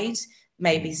guide,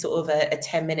 maybe sort of a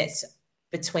 10 minutes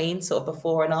between sort of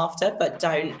before and after, but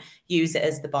don't use it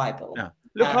as the Bible. No.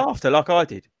 Look after like I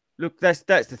did. Look, that's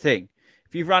the thing.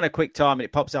 If you've run a quick time and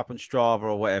it pops up on Strava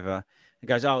or whatever, and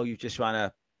goes, oh, you've just run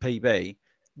a PB,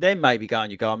 then maybe go on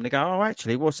your Garmin and go, oh,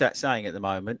 actually, what's that saying at the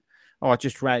moment? Oh, I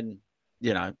just ran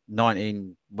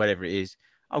 19, whatever it is.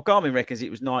 Oh, Garmin reckons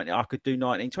it was 19. I could do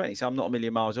 19:20, so I'm not a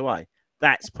million miles away.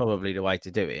 That's probably the way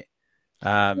to do it.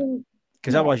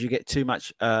 Because otherwise you get too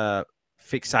much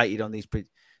fixated on these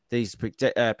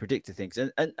predictor things.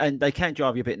 And they can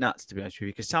drive you a bit nuts, to be honest with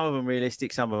you, because some of them are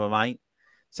realistic, some of them ain't.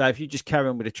 So if you just carry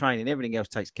on with the training, everything else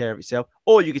takes care of itself.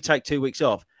 Or you could take 2 weeks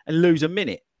off and lose a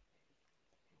minute.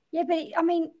 Yeah, but I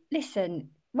mean, listen,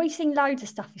 we've seen loads of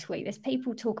stuff this week. There's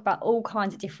people talk about all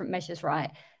kinds of different measures,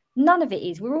 right? None of it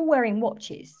is. We're all wearing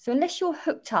watches. So unless you're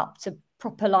hooked up to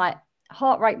proper like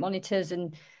heart rate monitors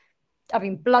and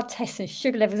having blood tests and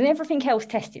sugar levels and everything else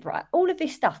tested, right? All of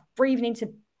this stuff, breathing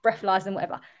into breathalyzers and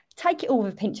whatever, take it all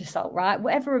with a pinch of salt, right?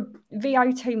 Whatever a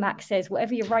VO2 max says,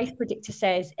 whatever your race predictor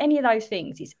says, any of those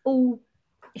things, it's all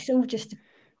just,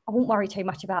 I won't worry too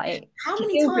much about it. How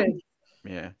many times?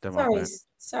 Yeah, don't worry.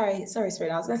 Sorry,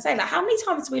 Serena. I was going to say, like, how many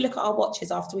times do we look at our watches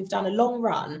after we've done a long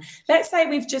run? Let's say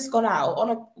we've just gone out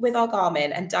with our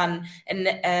Garmin and done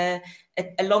a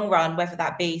long run, whether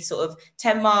that be sort of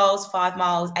 10 miles, 5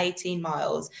 miles, 18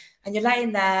 miles, and you're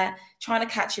laying there trying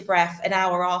to catch your breath an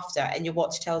hour after and your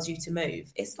watch tells you to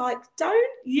move. It's like,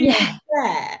 don't you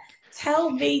dare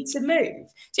tell me to move.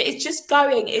 It's just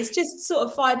going. It's just sort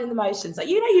of finding the motions. Like,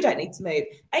 you don't need to move.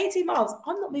 18 miles,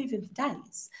 I'm not moving for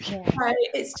days. Yeah. So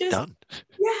it's just, I'm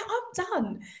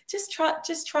done. Just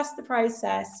trust the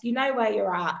process. You know where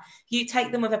you're at. You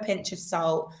take them with a pinch of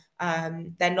salt.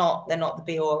 They're not the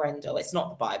be all or end all. It's not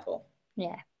the Bible.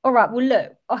 Yeah. All right. Well,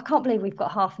 look, I can't believe we've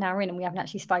got half an hour in and we haven't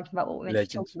actually spoken about what we're meant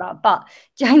to talk about. But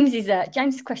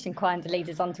James's question kind of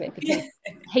leads us onto it because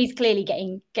he's clearly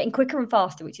getting quicker and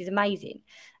faster, which is amazing.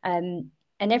 And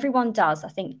everyone does, I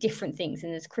think, different things.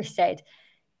 And as Chris said,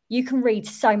 you can read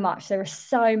so much. There are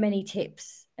so many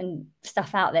tips and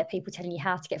stuff out there, people telling you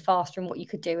how to get faster and what you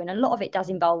could do. And a lot of it does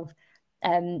involve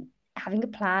having a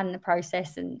plan and a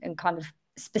process and kind of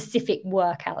specific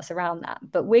workouts around that.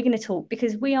 But we're going to talk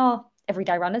because we are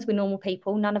everyday runners. We're normal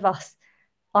people. None of us,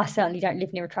 I certainly don't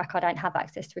live near a track. I don't have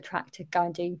access to a track to go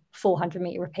and do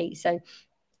 400-meter repeats. So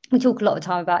we talk a lot of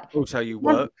time about. Also, you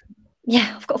work.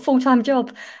 Yeah, I've got a full-time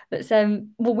job. That's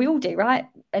we all do, right?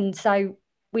 And so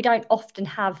we don't often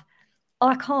have.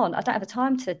 I don't have the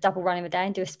time to double run in a day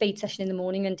and do a speed session in the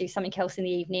morning and do something else in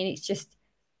the evening. It's just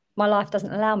my life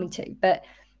doesn't allow me to. But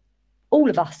all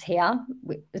of us here,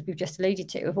 as we've just alluded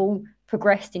to, have all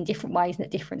progressed in different ways and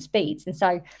at different speeds. And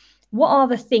so what are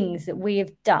the things that we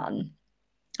have done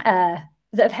that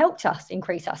have helped us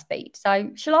increase our speed?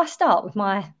 So shall I start with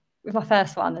my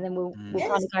first one and then we'll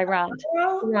kind of go around?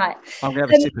 Right. I'm going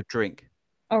to have a sip of drink.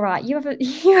 All right. You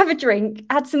have a drink.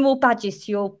 Add some more badges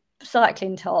to your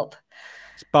cycling top.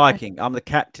 It's biking. I'm the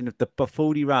captain of the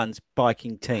 40 Runs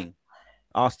biking team.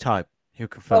 Ask Tobe. He'll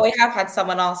confirm. Well, we have had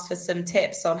someone ask for some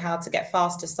tips on how to get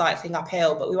faster cycling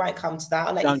uphill, but we won't come to that.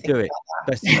 I'll let you think about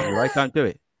that. Best thing anyway. Don't do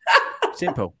it.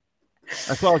 Simple.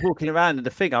 That's why I was walking around and the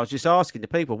thing I was just asking the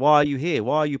people, why are you here?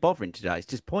 Why are you bothering today? It's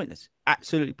just pointless.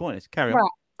 Absolutely pointless. Carry on.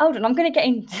 Right. Hold on. We're going to get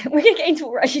into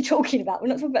what we're actually talking about. We're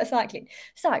not talking about cycling.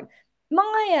 So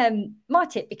my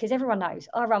tip, because everyone knows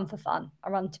I run for fun. I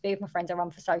run to be with my friends. I run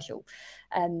for social,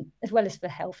 as well as for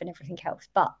health and everything else.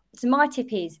 But so my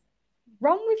tip is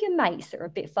run with your mates that are a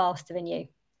bit faster than you.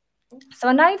 So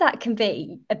I know that can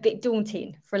be a bit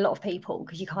daunting for a lot of people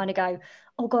because you kind of go,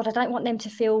 oh God, I don't want them to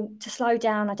slow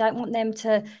down. I don't want them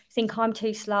to think I'm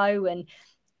too slow.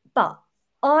 But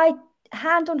I,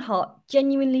 hand on heart,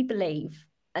 genuinely believe,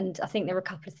 and I think there are a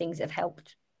couple of things that have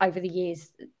helped over the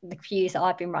years, the few years that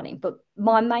I've been running. But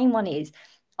my main one is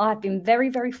I've been very,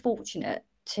 very fortunate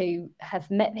to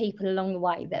have met people along the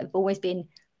way that have always been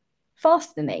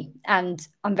faster than me. And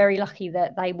I'm very lucky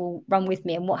that they will run with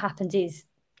me. And what happens is,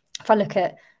 if I look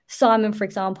at Simon, for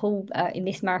example, in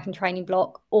this marathon training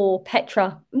block, or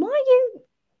Petra, why are you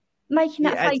making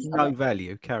that face? No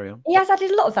value. Carry on. He has added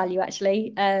a lot of value,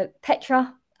 actually.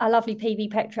 Petra, our lovely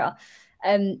PB Petra,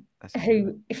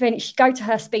 who, if she go to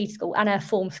her speed school and her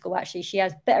form school, actually, she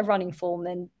has better running form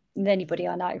than anybody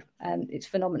I know. It's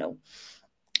phenomenal.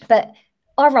 But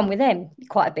I run with them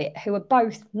quite a bit, who are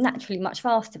both naturally much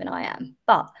faster than I am.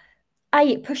 But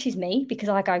it pushes me because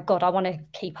I go, God, I want to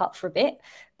keep up for a bit.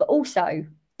 But also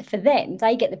for them,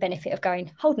 they get the benefit of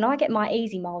going, hold on, I get my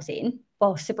easy miles in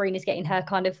while Sabrina's getting her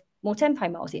kind of more tempo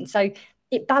miles in. So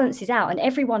it balances out, and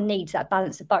everyone needs that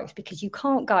balance of both, because you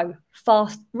can't go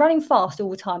fast. Running fast all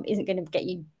the time isn't going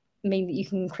to mean that you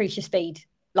can increase your speed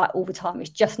like all the time. It's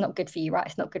just not good for you, right?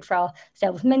 It's not good for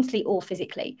ourselves mentally or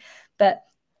physically. But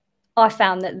I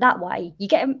found that way you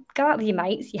go out with your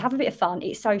mates, you have a bit of fun,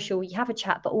 it's social, you have a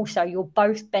chat, but also you're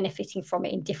both benefiting from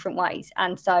it in different ways.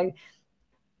 And so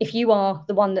if you are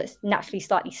the one that's naturally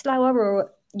slightly slower,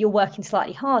 or you're working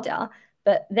slightly harder,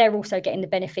 but they're also getting the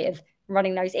benefit of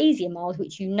running those easier miles,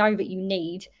 which you know that you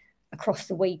need across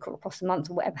the week or across the month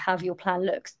or whatever, however your plan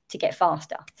looks, to get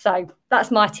faster. So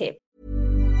that's my tip.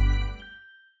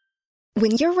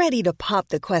 When you're ready to pop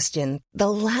the question, the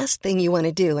last thing you want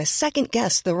to do is second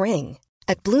guess the ring.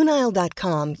 At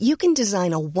BlueNile.com, you can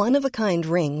design a one-of-a-kind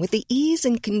ring with the ease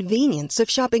and convenience of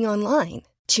shopping online.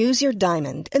 Choose your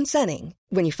diamond and setting.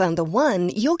 When you find the one,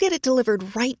 you'll get it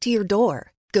delivered right to your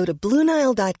door. Go to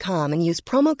BlueNile.com and use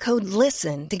promo code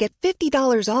LISTEN to get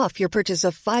 $50 off your purchase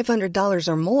of $500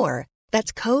 or more.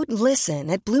 That's code LISTEN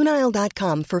at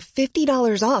BlueNile.com for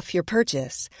 $50 off your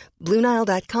purchase.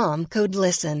 BlueNile.com, code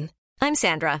LISTEN. I'm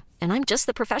Sandra, and I'm just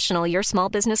the professional your small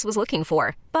business was looking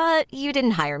for. But you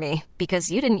didn't hire me because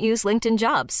you didn't use LinkedIn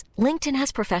Jobs. LinkedIn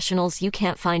has professionals you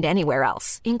can't find anywhere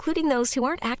else, including those who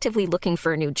aren't actively looking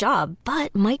for a new job,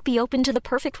 but might be open to the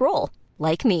perfect role,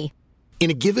 like me. In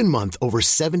a given month, over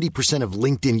 70% of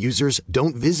LinkedIn users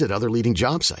don't visit other leading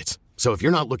job sites. So if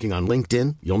you're not looking on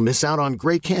LinkedIn, you'll miss out on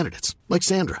great candidates like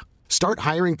Sandra. Start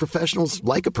hiring professionals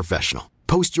like a professional.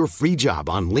 Post your free job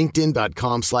on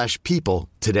linkedin.com/people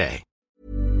today.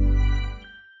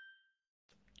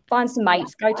 Find some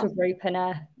mates, go to a group and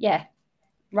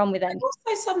run with them. I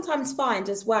also sometimes find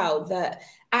as well that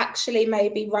actually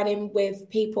maybe running with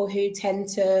people who tend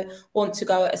to want to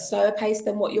go at a slower pace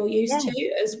than what you're used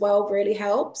to as well really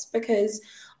helps, because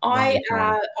I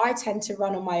tend to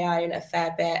run on my own a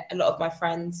fair bit. A lot of my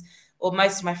friends, or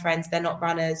most of my friends, they're not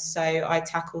runners, so I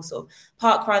tackle sort of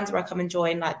park runs where I come and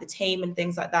join like the team and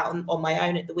things like that on my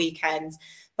own at the weekends.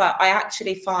 But I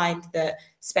actually find that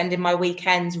spending my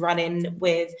weekends running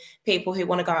with people who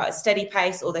want to go at a steady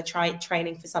pace, or they're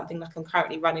training for something, like I'm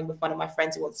currently running with one of my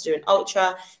friends who wants to do an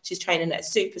ultra. She's training at a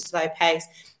super slow pace.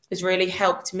 Has really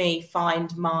helped me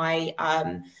find my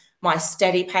my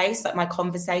steady pace, like my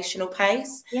conversational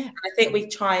pace. Yeah. And I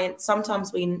think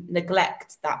sometimes we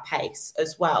neglect that pace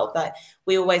as well, that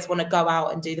we always want to go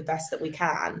out and do the best that we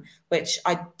can, which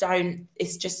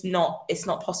it's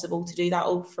not possible to do that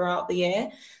all throughout the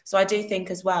year. So I do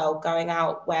think as well, going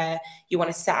out where you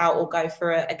want to set out or go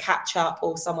for a catch up,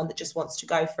 or someone that just wants to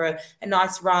go for a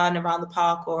nice run around the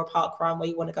park, or a park run where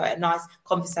you want to go at a nice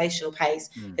conversational pace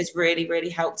has really, really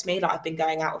helped me. Like I've been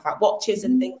going out without watches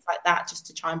and things like that just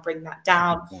to try and bring that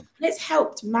down. And it's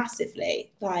helped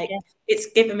massively. It's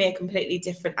given me a completely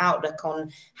different outlook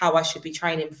on how I should be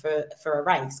training for a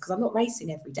race, because I'm not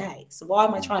racing every day. So why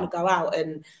am I trying to go out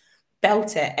and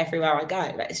belt it everywhere I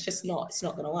go? It's just not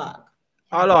going to work.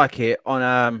 I like it on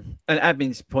and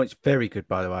admin's point's very good,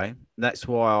 by the way. That's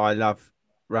why I love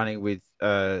running with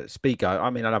Spigo. I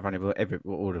mean, I love running with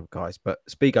all the guys, but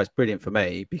Spigo's brilliant for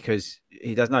me because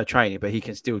he does no training, but he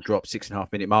can still drop 6.5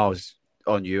 minute miles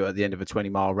on you at the end of a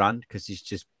 20-mile run, because he's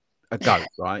just a goat,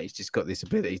 right? He's just got this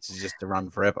ability to run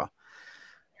forever.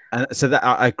 And so that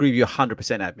I agree with you 100%,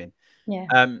 admin.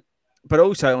 Yeah. But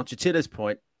also on Chitila's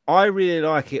point, I really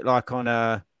like it. Like on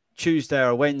a Tuesday or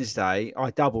a Wednesday,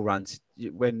 I double run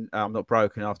when I'm not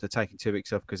broken after taking 2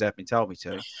 weeks off because admin told me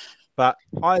to. But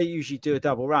I usually do a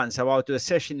double run, so I'll do a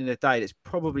session in a day that's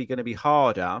probably going to be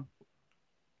harder,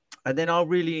 and then I'll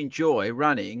really enjoy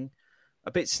running a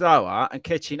bit slower and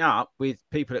catching up with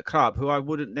people at club who I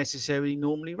wouldn't necessarily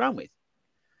normally run with.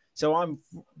 So I'm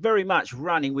very much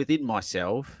running within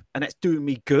myself, and that's doing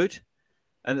me good.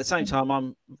 And at the same time,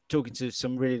 I'm talking to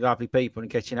some really lovely people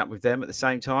and catching up with them at the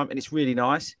same time, and it's really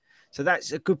nice. So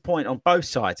that's a good point on both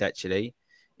sides, actually,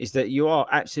 is that you are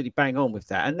absolutely bang on with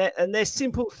that. And there's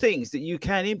simple things that you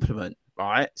can implement,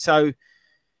 right? So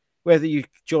whether you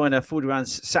join a 40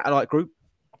 Runs satellite group,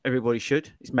 everybody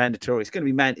should. It's mandatory. It's going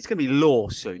to be law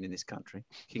soon in this country.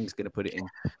 King's going to put it in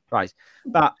place.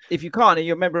 But if you can't, and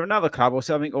you're a member of another club or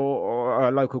something, or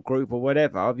a local group or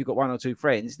whatever, if you've got one or two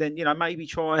friends, then, maybe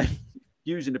try and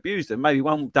use and abuse them. Maybe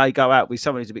one day go out with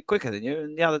someone who's a bit quicker than you,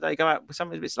 and the other day go out with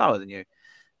someone who's a bit slower than you.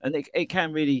 And it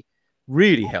can really,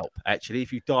 really help, actually,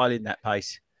 if you dial in that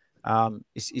pace.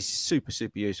 It's super,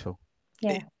 super useful.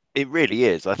 Yeah. It really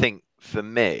is. I think for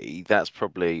me, that's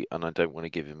probably, and I don't want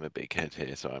to give him a big head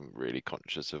here, so I'm really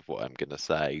conscious of what I'm going to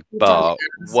say. But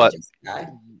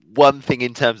one thing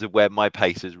in terms of where my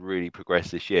pace has really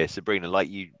progressed this year, Sabrina, like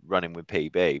you running with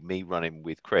PB, me running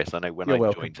with Chris. I know when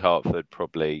joined Hartford,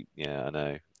 I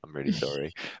know, I'm really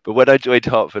sorry. But when I joined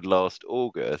Hartford last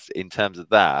August, in terms of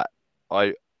that,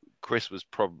 Chris was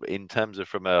probably, in terms of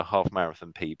from a half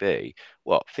marathon PB,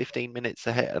 15 minutes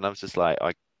ahead, and I was just like,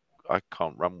 I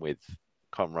can't run with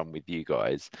you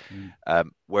guys.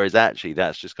 Whereas actually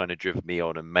that's just kind of driven me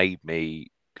on and made me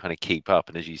kind of keep up.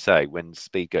 And as you say, when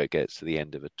Spigo gets to the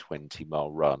end of a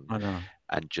 20-mile run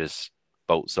and just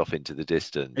bolts off into the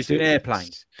distance, he's doing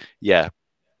airplanes. Yeah,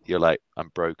 you're like, I'm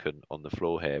broken on the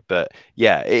floor here. But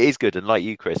yeah, it is good. And like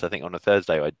you, Chris, I think on a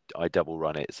Thursday I double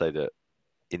run it so that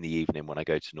in the evening when I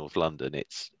go to North London,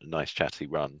 it's a nice chatty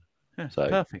run. Yeah, so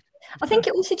perfect. I think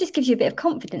it also just gives you a bit of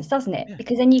confidence, doesn't it? Yeah.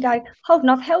 Because then you go, hold on,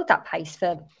 I've held that pace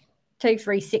for 2,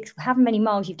 3, 6, however many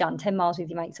miles you've done, 10 miles with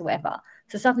your mates or whatever.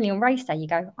 So suddenly on race day, you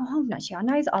go, oh, actually, I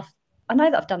know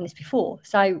that I've done this before,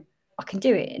 so I can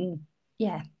do it. And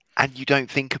yeah. And you don't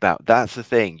think about, that's the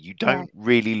thing. You don't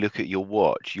really look at your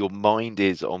watch. Your mind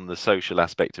is on the social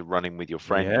aspect of running with your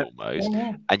friend almost.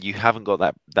 Yeah. And you haven't got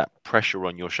that pressure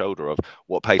on your shoulder of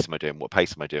what pace am I doing? What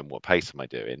pace am I doing? What pace am I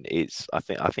doing? I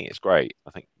think it's great.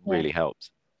 I think it really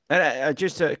helps. And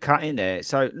just to cut in there,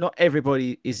 so not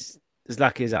everybody is as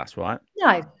lucky as us, right?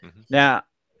 No. Now,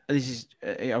 this is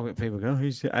people go,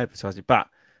 who's advertising? But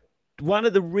one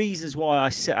of the reasons why I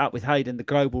set up with Hayden the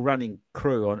Global Running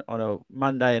Crew on a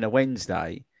Monday and a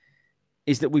Wednesday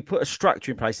is that we put a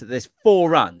structure in place that there's 4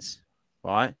 runs,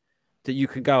 right, that you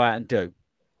can go out and do.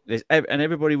 And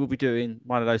everybody will be doing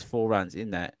one of those 4 runs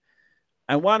in that.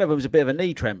 And one of them is a bit of a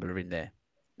knee trembler in there,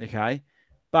 okay?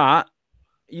 But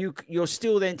you're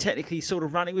still then technically sort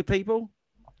of running with people.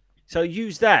 So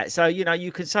use that. So,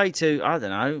 you can say to, I don't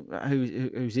know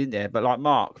who's in there, but like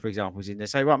Mark, for example, is in there.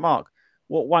 Say, right, Mark,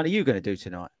 what one are you going to do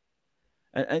tonight?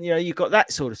 And you've got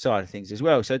that sort of side of things as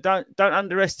well. So don't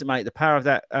underestimate the power of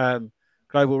that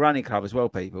Global Running Club as well,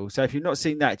 people. So if you've not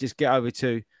seen that, just get over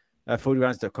to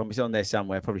 40runs.com. It's on there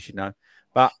somewhere. Probably should know.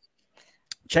 But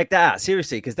check that out,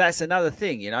 seriously, because that's another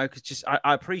thing, because just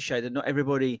I appreciate that not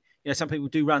everybody, some people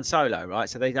do run solo, right?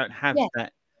 So they don't have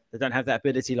that. They don't have that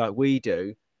ability like we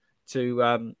do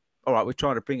to all right, we're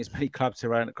trying to bring as many clubs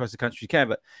around across the country as we can,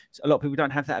 but a lot of people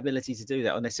don't have that ability to do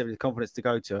that or necessarily the confidence to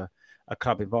go to a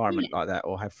club environment like that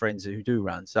or have friends who do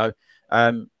run. So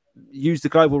use the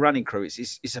Global Running Crew.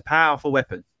 It's a powerful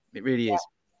weapon. It really is.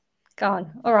 Go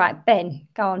on. All right, Ben,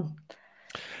 go on.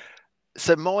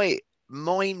 So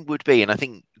mine would be, and I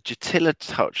think Jatila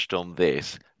touched on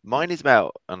this, mine is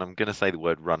about, and I'm going to say the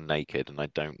word run naked, and I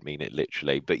don't mean it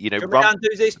literally, but, Can we undo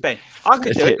this, Ben? I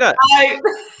could do it. Look.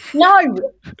 No.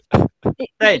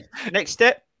 Ben, next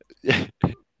step.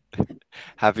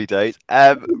 Happy days.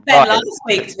 Ben last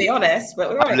week, to be honest, but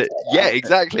we're right. Yeah,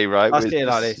 exactly right. I'll see it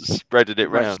like this. Spreading it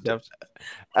round.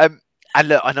 And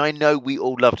look, and I know we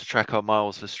all love to track our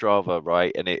miles for Strava,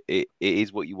 right? And it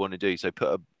is what you want to do. So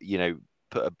put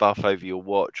a buff over your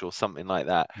watch or something like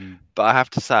that. But I have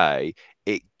to say,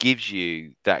 it gives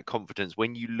you that confidence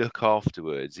when you look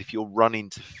afterwards. If you're running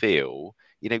to feel,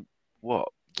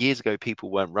 years ago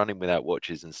people weren't running without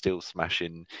watches and still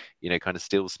smashing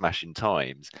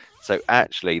times. So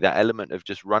actually that element of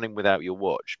just running without your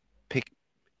watch,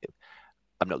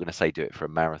 I'm not going to say do it for a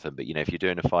marathon, but if you're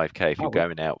doing a 5K, if you're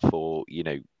going out for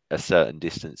a certain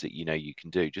distance that you can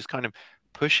do, just kind of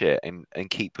push it and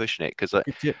keep pushing it. Because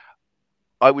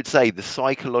I would say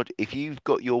if you've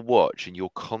got your watch and you're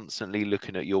constantly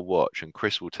looking at your watch, and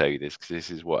Chris will tell you this because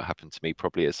this is what happened to me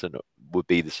probably at would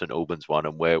be the St Albans one,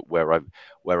 and where I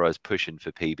was pushing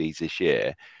for PBs this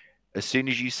year. As soon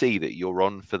as you see that you're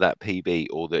on for that PB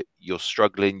or that you're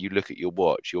struggling, you look at your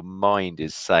watch, your mind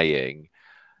is saying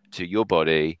to your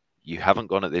body, you haven't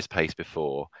gone at this pace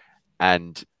before,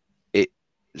 and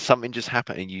something just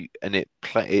happened and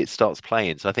it starts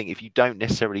playing. So I think if you don't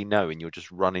necessarily know and you're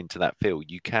just running to that field,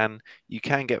 you can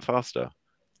get faster.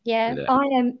 Yeah,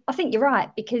 I think you're right,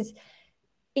 because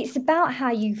it's about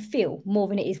how you feel more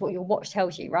than it is what your watch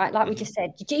tells you, right? Like we just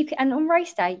said, your GPS, and on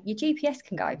race day, your GPS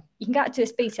can go. You can go out to a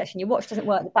speed session, your watch doesn't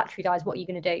work, the battery dies. What are you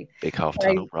going to do? Big half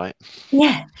tunnel, right?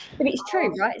 Yeah, but it's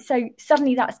true, right? So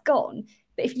suddenly that's gone.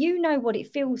 But if you know what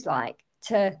it feels like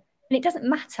and it doesn't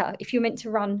matter if you're meant to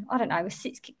run, I don't know, a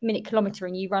 6-minute kilometre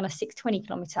and you run a 6:20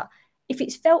 kilometre. If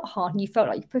it's felt hard and you felt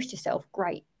like you pushed yourself,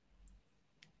 great.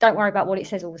 Don't worry about what it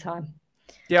says all the time.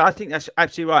 Yeah, I think that's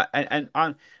absolutely right. And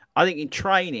I think in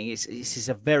training, this is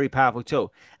a very powerful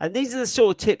tool. And these are the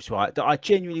sort of tips, right, that I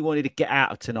genuinely wanted to get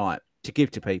out of tonight to give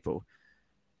to people.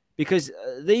 Because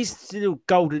these little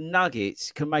golden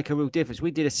nuggets can make a real difference.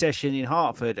 We did a session in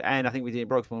Hartford, and I think we did in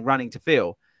Broxbourne, running to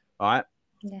feel, right?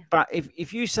 Yeah. But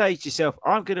if you say to yourself,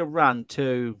 I'm going to run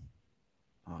to,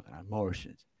 I don't know,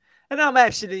 Morrison's, and I'm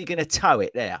absolutely going to tow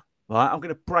it there, right? I'm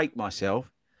going to break myself,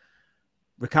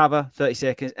 recover 30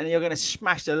 seconds, and then you're going to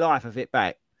smash the life of it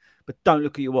back. But don't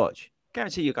look at your watch.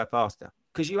 Guarantee you'll go faster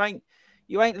because you ain't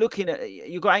looking at,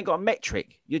 ain't got a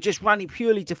metric. You're just running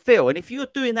purely to feel. And if you're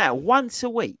doing that once a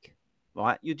week,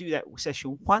 right, you do that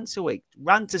session once a week,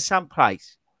 run to some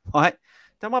place, right?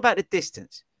 Don't worry about the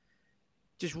distance.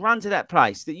 Just run to that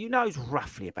place that you know is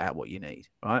roughly about what you need,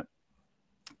 right?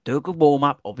 Do a good warm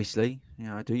up, obviously.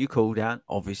 Do your cool down,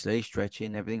 obviously,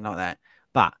 stretching, everything like that.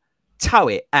 But tow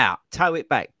it out, tow it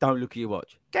back. Don't look at your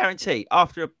watch. Guarantee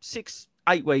after 6-8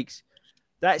 weeks,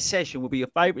 that session will be your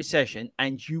favorite session,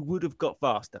 and you would have got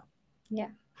faster. Yeah,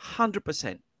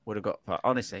 100% would have got faster,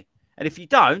 honestly. And if you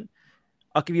don't,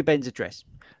 I'll give you Ben's address.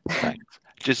 Thanks.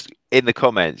 Just in the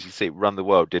comments, you see, Run the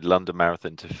World did London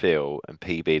Marathon to Phil and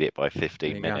PB'd it by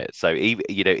 15 minutes. So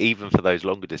even for those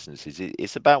longer distances,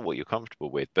 it's about what you're comfortable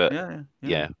with. But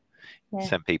yeah.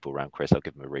 Send people around, Chris. I'll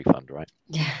give them a refund, right?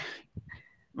 Yeah.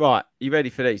 Right, you ready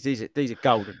for these? These are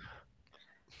golden.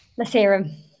 Let's hear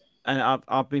them. And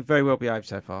I've been very well behaved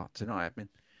so far tonight, admin.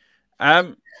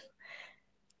 I'm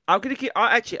gonna give.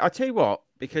 I'll tell you what,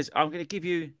 because I'm gonna give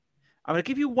you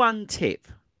one tip,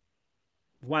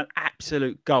 one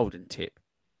absolute golden tip,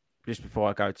 just before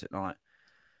I go tonight,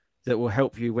 that will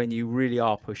help you when you really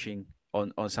are pushing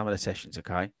on some of the sessions.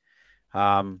 Okay.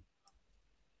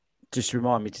 Just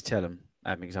remind me to tell them,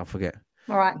 admin, because I'll forget.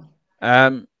 All right.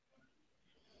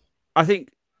 I think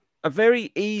a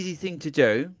very easy thing to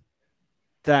do.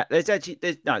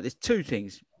 There's two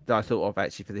things that I thought of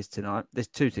actually for this tonight. There's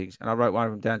two things, and I wrote one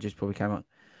of them down just before we came on.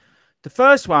 The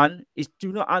first one is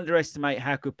do not underestimate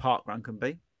how good parkrun can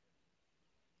be.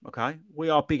 Okay, we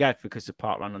are big advocates of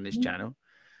parkrun on this channel,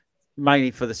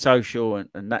 mainly for the social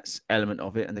and that's element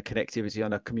of it, and the connectivity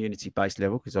on a community-based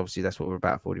level, because obviously that's what we're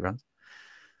about at 40 Runs.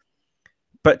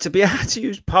 But to be able to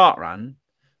use parkrun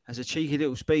as a cheeky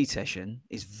little speed session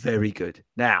is very good.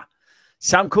 Now,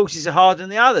 some courses are harder than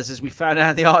the others, as we found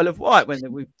out in the Isle of Wight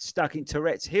when we stuck in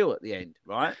Tourette's Hill at the end,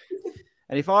 right?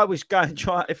 And if I was going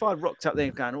if I rocked up there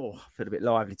and going, I feel a bit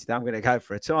lively today, I'm going to go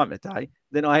for a time today,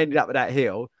 then I ended up at that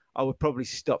hill, I would probably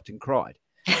stopped and cried.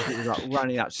 It was like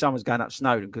running up, someone's going up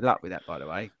Snowdon. Good luck with that, by the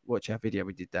way. Watch our video,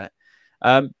 we did that.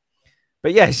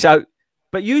 But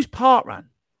use parkrun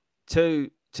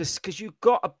because you've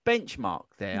got a benchmark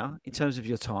there in terms of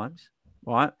your times,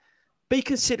 right? Be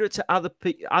considerate to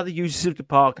other users of the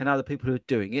park and other people who are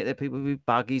doing it. There are people with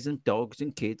buggies and dogs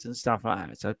and kids and stuff like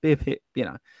that. So be a bit,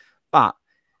 but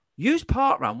use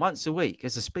parkrun once a week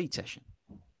as a speed session.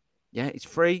 Yeah, it's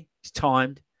free, it's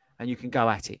timed, and you can go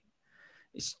at it.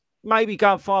 It's maybe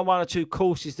go and find one or two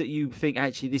courses that you think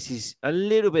actually this is a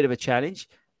little bit of a challenge.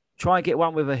 Try and get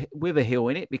one with a hill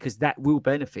in it, because that will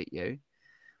benefit you.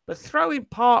 But throw in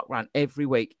parkrun every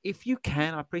week if you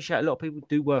can. I appreciate a lot of people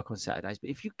do work on Saturdays,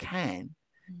 but if you can,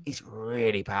 it's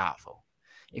really powerful.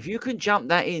 If you can jump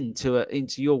that into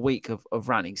your week of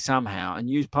running somehow and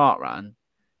use parkrun,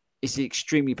 it's an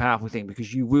extremely powerful thing,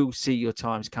 because you will see your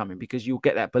times coming, because you'll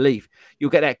get that belief, you'll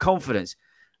get that confidence,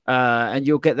 and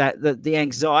you'll get the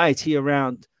anxiety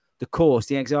around the course,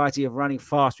 the anxiety of running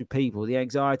fast with people, the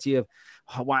anxiety of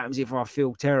what happens if I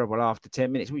feel terrible after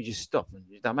 10 minutes? We just stop, and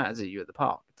it doesn't matter, does it? You're at the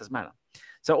park. It doesn't matter.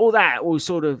 So all that will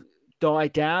sort of die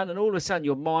down, and all of a sudden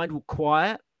your mind will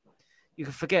quiet. You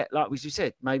can forget, like we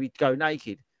said, maybe go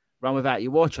naked, run without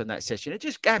your watch on that session, and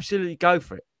just absolutely go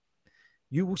for it.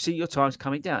 You will see your times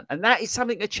coming down. And that is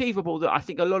something achievable that I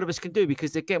think a lot of us can do,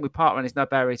 because, again, with parkrun, there's no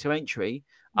barrier to entry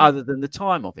other than the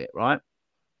time of it, right?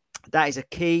 That is a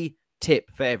key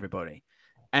tip for everybody.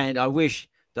 And I wish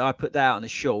that I put that out on a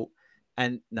short.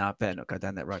 And no, I better not go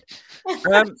down that road.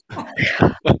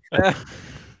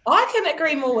 I couldn't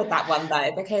agree more with that one,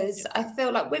 though, because I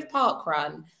feel like with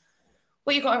parkrun,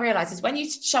 what you've got to realise is when you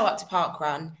show up to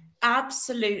parkrun,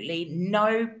 absolutely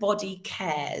nobody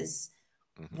cares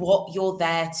what you're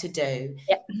there to do.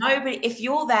 Yep. Nobody, if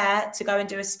you're there to go and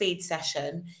do a speed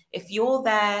session, if you're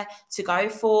there to go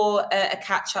for a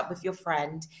catch up with your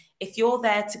friend, if you're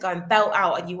there to go and belt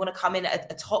out and you want to come in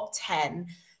at a top 10,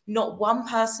 not one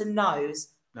person knows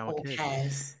or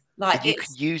cares. Like, you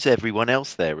can use everyone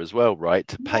else there as well, right?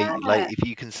 To pay, like, if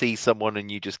you can see someone and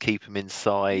you just keep them in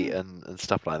sight and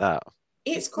stuff like that.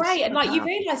 It's great. And like, you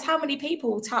realise how many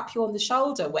people will tap you on the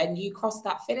shoulder when you cross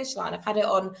that finish line. I've had it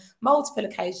on multiple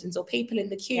occasions, or people in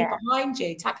the queue behind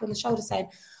you tap you on the shoulder saying,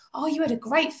 oh, you had a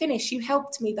great finish. You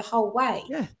helped me the whole way.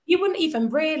 Yeah. You wouldn't even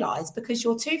realise, because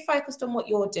you're too focused on what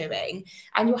you're doing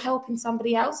and you're helping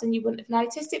somebody else, and you wouldn't have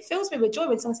noticed. It fills me with joy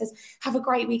when someone says, have a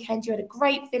great weekend. You had a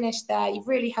great finish there. You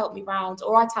really helped me round.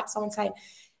 Or I tap someone saying,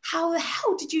 how the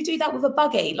hell did you do that with a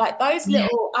buggy? Like, those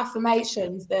little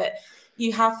affirmations that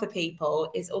you have for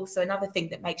people is also another thing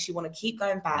that makes you want to keep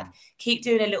going back, keep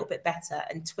doing a little bit better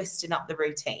and twisting up the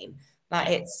routine. Like,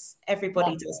 it's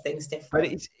everybody does things different.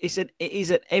 But it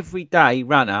is an everyday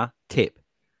runner tip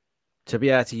to be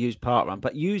able to use parkrun,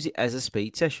 but use it as a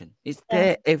speed session. It's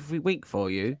there every week for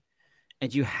you,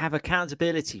 and you have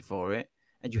accountability for it,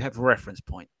 and you have a reference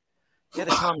point. Yeah,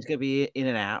 the time's going to be in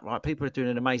and out, right? People are doing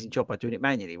an amazing job by doing it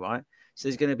manually, right? So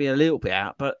there's going to be a little bit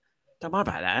out, but don't worry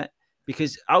about that,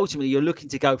 because ultimately you're looking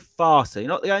to go faster. You're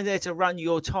not going there to run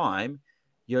your time.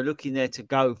 You're looking there to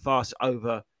go fast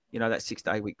over, that 6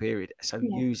 to 8 week period. So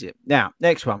use it. Now,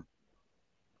 next one.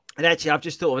 And actually, I've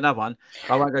just thought of another one.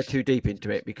 I won't go too deep into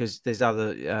it because there's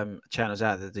other channels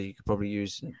out there that you could probably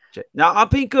use. No, I'm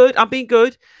being good.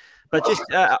 But just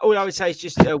all I would say is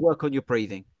just work on your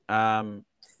breathing.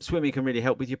 Swimming can really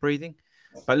help with your breathing.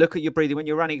 But look at your breathing. When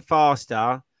you're running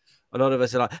faster, a lot of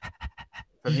us are like,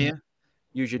 from here,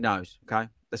 use your nose. Okay.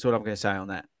 That's all I'm going to say on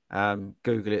that.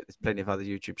 Google it. There's plenty of other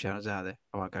YouTube channels out there.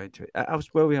 I won't go into it.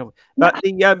 But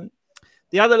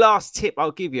the other last tip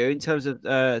I'll give you in terms of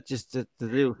just the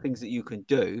little things that you can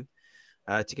do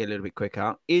to get a little bit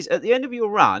quicker is at the end of your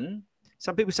run,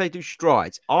 some people say do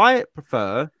strides. I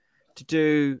prefer to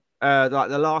do like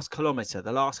the last kilometre,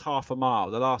 the last half a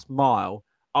mile, the last mile,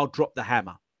 I'll drop the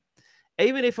hammer.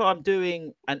 Even if I'm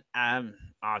doing an, I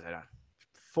don't know,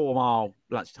 4-mile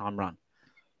lunchtime run,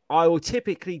 I will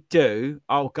typically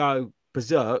I'll go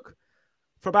berserk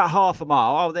for about half a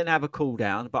mile. I'll then have a cool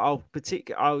down, but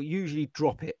I'll usually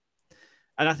drop it.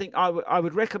 And I think I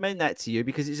would recommend that to you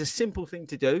because it's a simple thing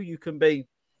to do. You can be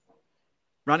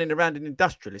running around an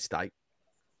industrial estate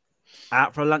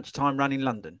out for a lunchtime run in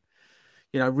London.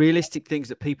 You know, realistic things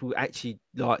that people actually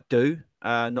like do,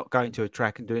 not going to a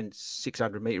track and doing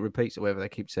 600-meter repeats or whatever they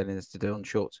keep telling us to do on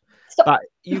shorts. But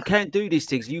you can do these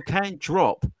things. You can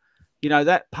drop, you know,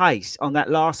 that pace on that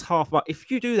last half mile. If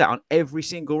you do that on every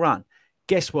single run,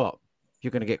 guess what?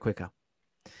 You're going to get quicker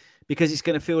because it's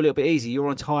going to feel a little bit easy. You're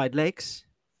on tired legs.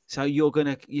 So you're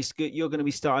going to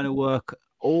be starting to work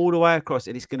all the way across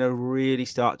and it's going to really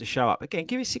start to show up. Again,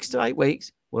 give it 6 to 8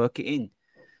 weeks, work it in.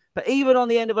 But even on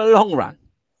the end of a long run,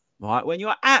 right, when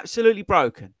you're absolutely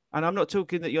broken, and I'm not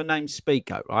talking that your name's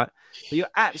Speedgoat, right, but you're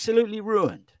absolutely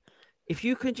ruined. If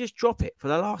you can just drop it for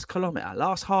the last kilometre,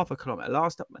 last half a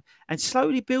kilometre, and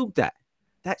slowly build that,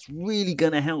 that's really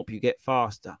going to help you get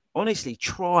faster. Honestly,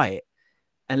 try it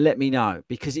and let me know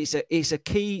because it's a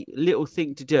key little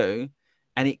thing to do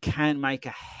and it can make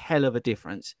a hell of a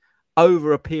difference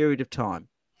over a period of time.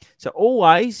 So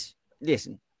always,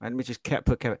 listen, and we just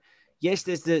put yes,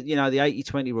 there's the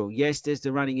 80-20 rule. Yes, there's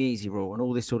the running easy rule and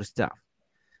all this sort of stuff.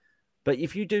 But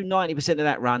if you do 90% of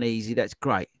that run easy, that's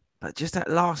great. But just that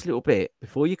last little bit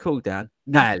before you cool down,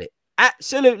 nail it.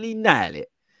 Absolutely nail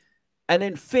it. And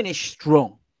then finish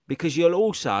strong because you'll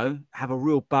also have a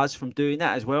real buzz from doing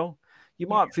that as well. You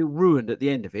might feel ruined at the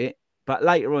end of it, but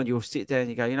later on you'll sit there and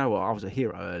you go, you know what, I was a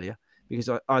hero earlier because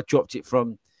I dropped it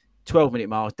from 12-minute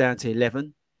miles down to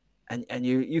 11. And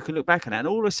you can look back on that and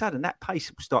all of a sudden that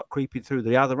pace will start creeping through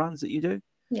the other runs that you do.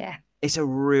 Yeah. It's a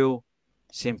real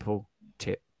simple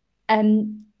tip.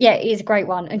 Yeah, it is a great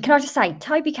one. And can I just say,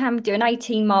 Toby can do an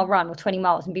 18-mile run or 20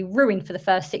 miles and be ruined for the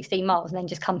first 16 miles and then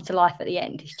just comes to life at the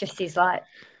end. It's just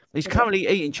He's currently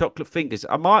eating chocolate fingers.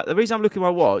 The reason I'm looking at my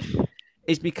watch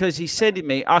is because he's sending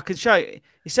me, I can show you.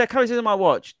 He said, come on my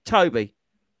watch, Toby.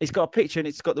 He's got a picture and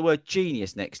it's got the word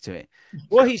genius next to it.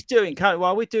 What he's doing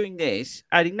while we're doing this,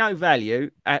 adding no value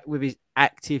with his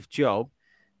active job,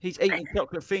 he's eating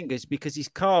chocolate fingers because he's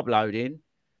carb loading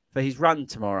for his run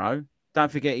tomorrow.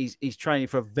 Don't forget, he's training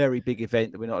for a very big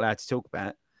event that we're not allowed to talk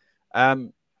about.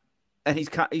 And he's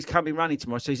coming running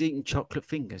tomorrow, so he's eating chocolate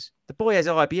fingers. The boy has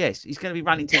IBS. He's going to be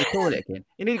running to the toilet again.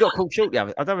 He nearly got called shortly. I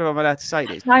don't know if I'm allowed to say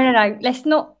this. No. Let's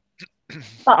not.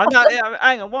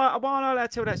 Hang on. Why am I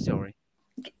allowed to tell that story?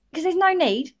 Because there's no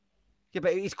need. Yeah,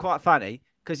 but it's quite funny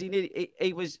because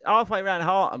he was halfway around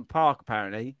Harton Park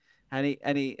apparently, and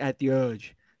he had the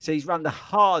urge. So he's run the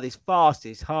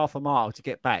fastest half a mile to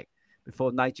get back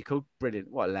before nature called. Brilliant,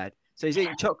 what a lad! So he's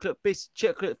eating chocolate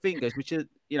fingers, which are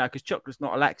because chocolate's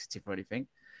not a laxative or anything.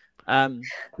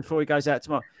 Before he goes out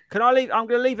tomorrow, can I leave? I'm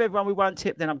going to leave everyone with one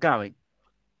tip. Then I'm going.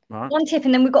 Right. One tip,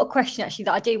 and then we've got a question actually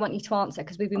that I do want you to answer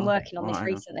because we've been working on this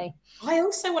recently. I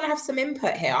also want to have some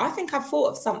input here. I think I've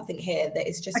thought of something here that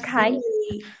is just okay.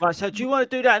 Really... Right, so do you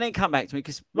want to do that and then come back to me?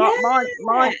 Because mine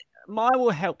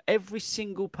will help every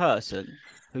single person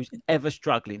who's ever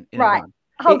struggling in a run.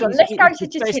 Hold on, let's go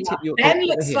to Jatila. Ben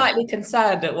looks slightly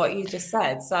concerned at what you just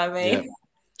said. So I mean,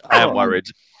 I am worried.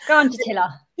 Go on,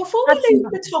 Jatila. Before we leave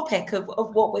the topic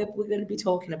of what we're going to be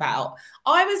talking about,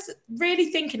 I was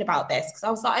really thinking about this because I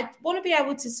was like, I want to be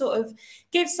able to sort of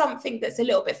give something that's a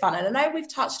little bit fun. And I know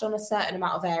we've touched on a certain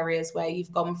amount of areas where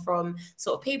you've gone from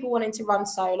sort of people wanting to run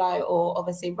solo or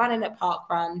obviously running at park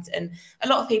runs. And a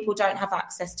lot of people don't have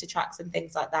access to tracks and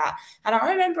things like that. And I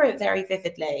remember it very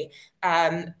vividly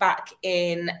back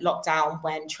in lockdown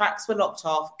when tracks were locked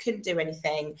off, couldn't do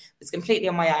anything, was completely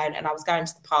on my own. And I was going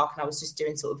to the park and I was just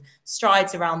doing sort of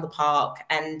strides around the park.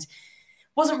 And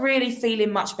wasn't really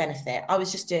feeling much benefit. I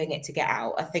was just doing it to get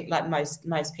out. I think like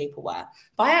most people were.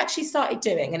 But I actually started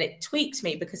doing, and it tweaked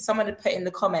me because someone had put in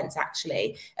the comments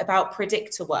actually about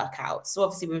predictor workouts. So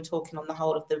obviously we were talking on the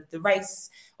whole of the race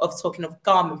of talking of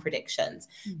Garmin predictions.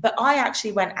 But I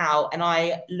actually went out and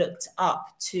I looked up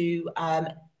to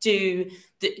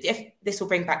if this will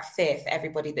bring back fear for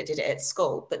everybody that did it at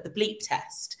school, but the bleep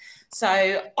test.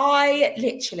 So I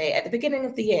literally, at the beginning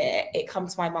of the year, it come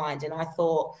to my mind and I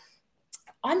thought,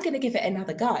 I'm going to give it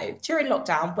another go. During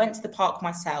lockdown, went to the park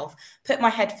myself, put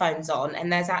my headphones on,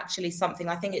 and there's actually something,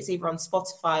 I think it's either on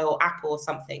Spotify or Apple or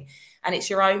something, and it's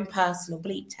your own personal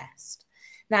bleep test.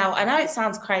 Now, I know it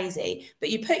sounds crazy, but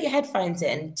you put your headphones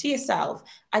in to yourself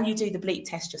and you do the bleep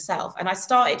test yourself. And I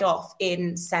started off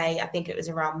in, say, I think it was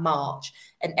around March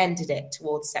and ended it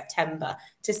towards September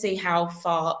to see how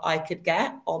far I could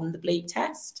get on the bleep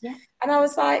test. Yeah. And I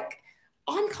was like,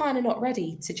 I'm kind of not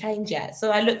ready to change yet. So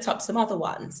I looked up some other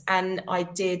ones and I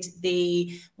did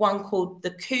the one called the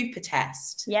Cooper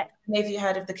test. Yeah. Have you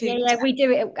heard of the Cooper test? Yeah, we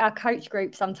do it at our coach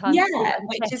group sometimes. Yeah,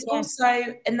 which is also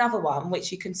another one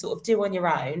which you can sort of do on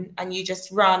your own and you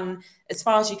just run as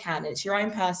far as you can. It's your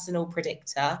own personal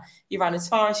predictor. You run as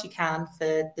far as you can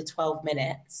for the 12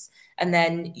 minutes and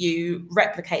then you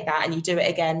replicate that and you do it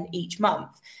again each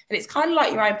month. And it's kind of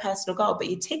like your own personal goal, but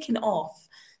you're ticking off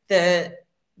the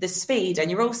speed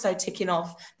and you're also ticking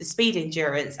off the speed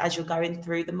endurance as you're going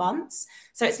through the months.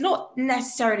 So it's not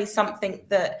necessarily something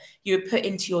that you would put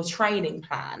into your training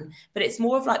plan, but it's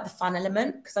more of like the fun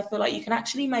element because I feel like you can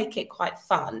actually make it quite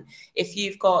fun if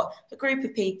you've got a group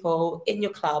of people in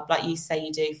your club, like you say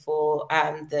you do for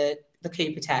the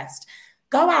Cooper test.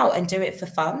 Go out and do it for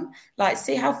fun. Like,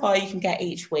 see how far you can get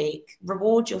each week.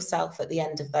 Reward yourself at the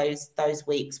end of those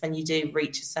weeks when you do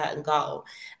reach a certain goal,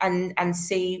 and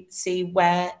see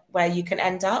where you can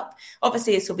end up.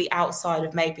 Obviously, this will be outside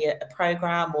of maybe a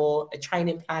program or a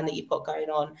training plan that you've got going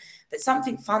on, but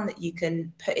something fun that you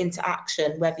can put into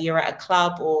action, whether you're at a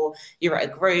club or you're at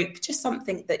a group, just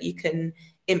something that you can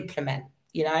implement.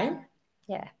 You know?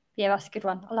 Yeah. Yeah, that's a good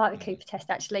one. I like the Cooper test,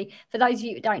 actually. For those of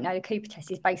you who don't know, the Cooper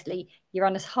test is basically you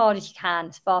run as hard as you can,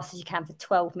 as fast as you can for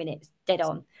 12 minutes, dead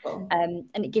on. And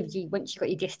it gives you, once you've got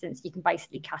your distance, you can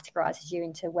basically categorise you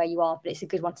into where you are. But it's a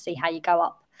good one to see how you go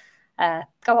up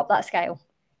that scale.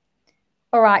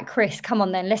 All right, Chris, come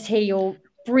on then. Let's hear your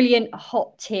brilliant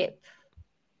hot tip.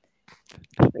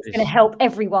 It's going to help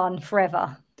everyone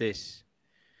forever.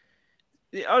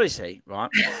 Honestly, right?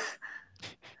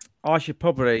 I should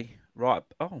probably... Right.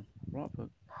 Oh,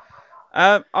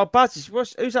 right. Bads,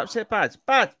 who's upset? Bads,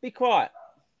 be quiet.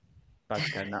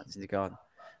 Bads going nuts in the garden.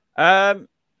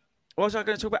 What was I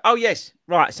going to talk about? Oh, yes.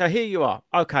 Right. So here you are.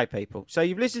 Okay, people. So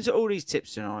you've listened to all these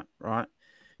tips tonight, right?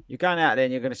 You're going out there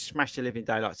and you're going to smash the living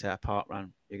daylights out of park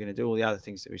run. You're going to do all the other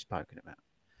things that we've spoken about.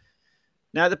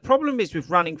 Now, the problem is with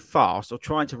running fast or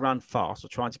trying to run fast or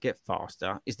trying to get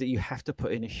faster is that you have to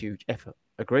put in a huge effort.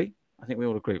 Agree? I think we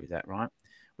all agree with that, right?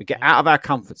 We get out of our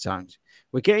comfort zones.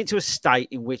 We get into a state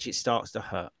in which it starts to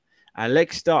hurt. Our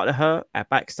legs start to hurt. Our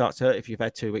back starts to hurt if you've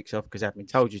had 2 weeks off because I've been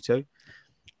told you to.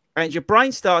 And your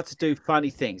brain starts to do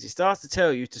funny things. It starts to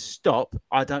tell you to stop.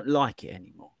 I don't like it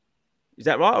anymore. Is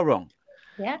that right or wrong?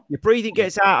 Yeah. Your breathing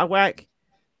gets out of whack.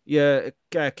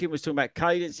 Kim was talking about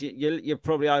cadence. You're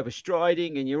probably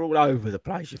overstriding and you're all over the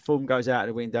place. Your form goes out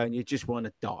the window and you just want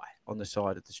to die on the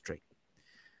side of the street.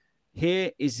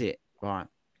 Here is it, right?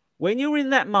 When you're in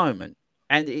that moment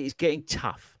and it is getting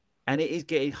tough and it is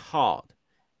getting hard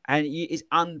and it is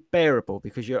unbearable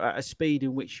because you're at a speed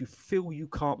in which you feel you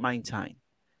can't maintain,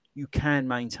 you can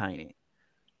maintain it.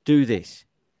 Do this.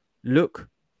 Look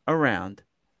around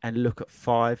and look at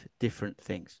 5 different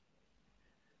things.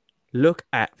 Look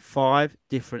at 5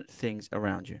 different things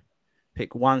around you.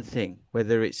 Pick one thing,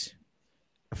 whether it's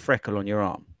a freckle on your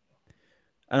arm,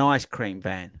 an ice cream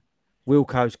van,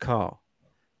 Wilco's car,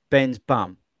 Ben's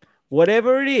bum.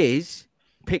 Whatever it is,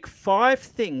 pick 5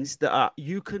 things that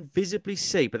you can visibly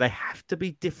see, but they have to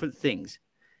be different things.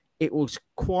 It will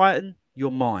quieten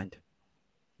your mind.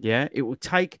 Yeah, it will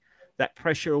take that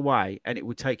pressure away and it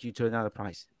will take you to another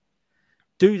place.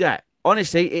 Do that.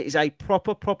 Honestly, it is a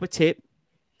proper tip.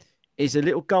 It's a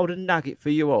little golden nugget for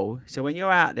you all. So when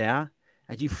you're out there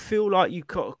and you feel like you've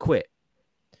got to quit,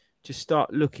 just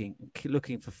start looking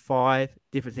for 5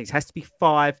 different things. It has to be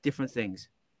 5 different things.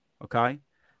 Okay?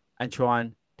 And try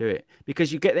and do it.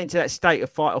 Because you get into that state of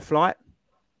fight or flight.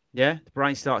 Yeah? The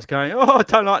brain starts going, oh, I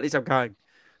don't like this. I'm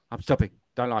stopping.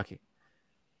 Don't like it.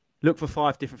 Look for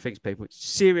 5 different things, people. It's a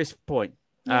serious point.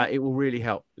 Yeah. It will really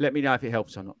help. Let me know if it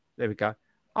helps or not. There we go.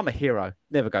 I'm a hero.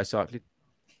 Never go cycling.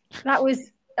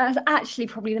 That's actually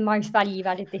probably the most value you've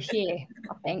added this year,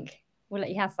 I think. We'll let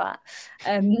you have that.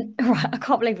 Right, I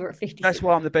can't believe we're at 50. That's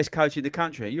why I'm the best coach in the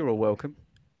country. You're all welcome.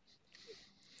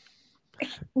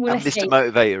 Well, and Mr.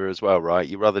 Motivator as well, right?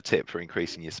 Your other tip for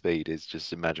increasing your speed is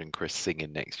just imagine Chris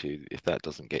singing next to you. If that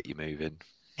doesn't get you moving,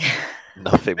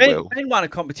 nothing will. Ben won a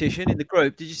competition in the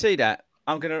group. Did you see that?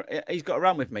 He's got to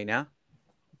run with me now.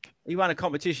 He won a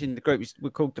competition in the group.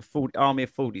 We're called the Army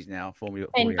of 40s now.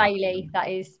 Ben Bailey, that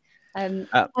is. I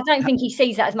don't think he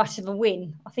sees that as much of a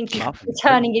win. I think he's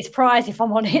returning his prize, if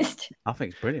I'm honest. I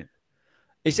think it's brilliant.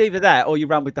 It's either that or you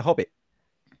run with the Hobbit.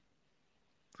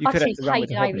 I'd choose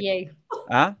Hayden over you.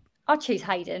 Huh? I'd choose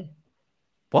Hayden.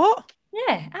 What?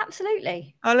 Yeah,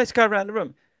 absolutely. Oh, let's go around the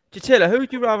room. Jatila, who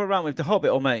would you rather run with, the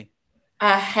Hobbit or me?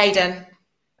 Hayden.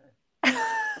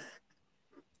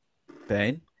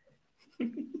 Ben?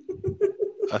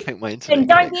 I think my internet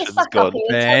don't be a sucker.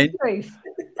 Ben?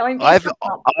 I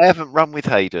haven't run with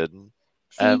Hayden.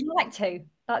 So you'd like to,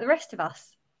 like the rest of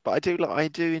us. But I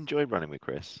do enjoy running with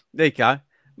Chris. There you go.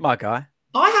 My guy.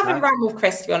 I haven't run with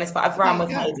Chris, to be honest, but I've run with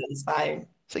Hayden.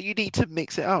 So you need to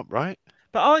mix it up, right?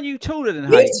 But aren't you taller than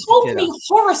Hayden? You've told me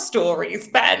horror stories,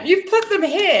 Ben. You've put them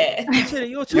here.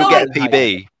 You'll get a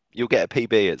PB. You'll get a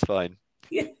PB. It's fine.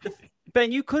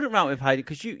 Ben, you couldn't run with Hayden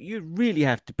because you really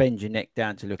have to bend your neck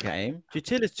down to look at him.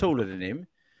 Jatila's taller than him.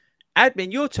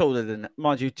 Admin, you're taller than,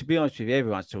 mind you, to be honest with you,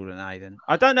 everyone's taller than Hayden.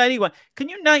 I don't know anyone. Can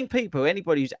you name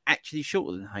anybody who's actually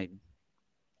shorter than Hayden?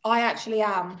 I actually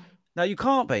am. No, you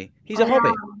can't be. He's a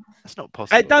Hobbit. That's not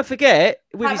possible. And don't forget,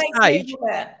 with That his makes me age, do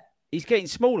it. he's getting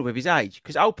smaller with his age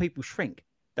because old people shrink.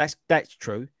 That's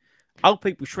true. Old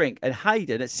people shrink, and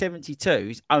Hayden at 72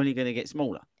 is only going to get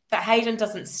smaller. But Hayden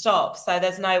doesn't stop, so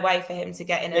there's no way for him to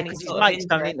get in any Because his sort of mates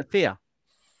don't injury. interfere.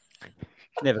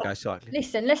 Never go cycling.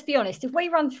 Listen, let's be honest. If we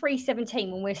run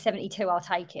 3:17 when we're 72, I'll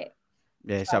take it.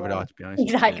 Yeah, so would I, to be honest.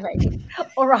 Exactly.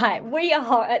 All right, we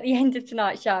are at the end of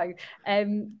tonight's show.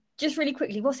 Just really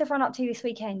quickly, what's everyone up to this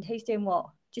weekend? Who's doing what?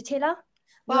 Jatila?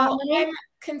 Well, I'm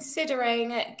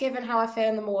considering, given how I feel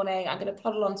in the morning, I'm going to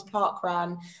plod along to Park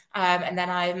Run, and then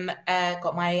I'm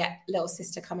got my little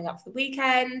sister coming up for the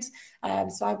weekend,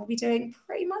 so I will be doing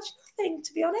pretty much nothing,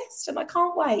 to be honest, and I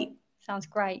can't wait. Sounds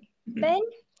great. Ben?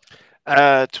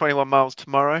 21 miles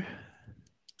tomorrow,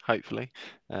 hopefully.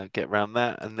 Get around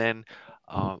that, and then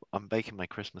I'm baking my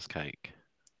Christmas cake.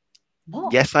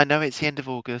 What? Yes, I know it's the end of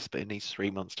August, but it needs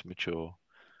 3 months to mature.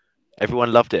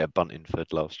 Everyone loved it at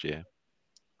Buntingford last year.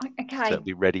 Okay. So it'll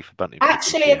be ready for Buntingford.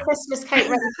 Actually, a Christmas cake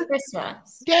ready for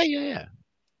Christmas? Yeah.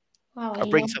 Wow, I'll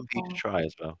bring some for you to try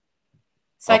as well.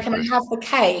 So can I have the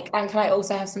cake, and can I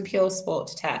also have some Pure Sport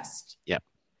to test? Yeah.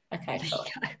 Okay, cool.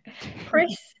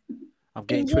 Chris? I'm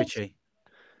getting twitchy.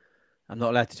 I'm not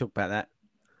allowed to talk about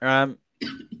that.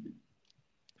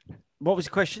 What was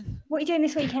the question? What are you doing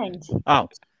this weekend? Oh,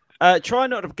 try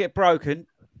not to get broken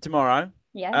tomorrow.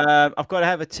 Yeah. I've got to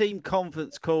have a team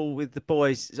conference call with the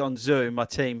boys on Zoom, my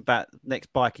team, about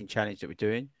next biking challenge that we're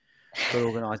doing. We'll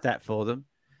organise that for them.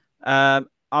 I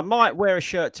might wear a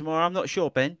shirt tomorrow. I'm not sure,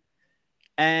 Ben.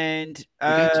 And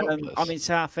I'm in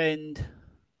Southend.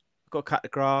 I've got to cut the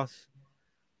grass.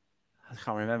 I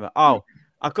can't remember. Oh,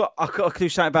 I've got to do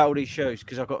something about all these shoes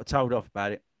because I got told off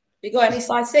about it. You got any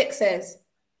size 6s?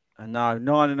 No,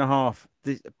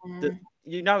 9.5.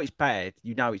 You know it's bad.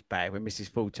 You know it's bad when Mrs.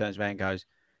 Ford turns around and goes,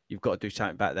 "You've got to do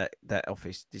something about that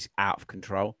office. This out of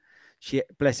control." She,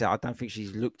 bless her, I don't think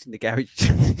she's looked in the garage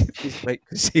this week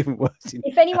because it's even worse.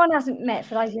 If anyone hasn't met,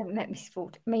 for those who haven't met Mrs.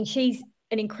 Ford, I mean, she's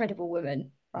an incredible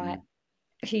woman, right?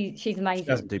 She's amazing. She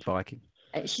doesn't do biking.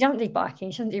 She doesn't do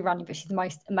biking. She doesn't do running, but she's the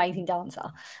most amazing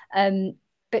dancer.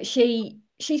 But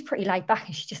she's pretty laid back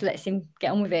and she just lets him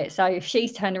get on with it. So if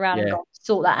she's turned around and got to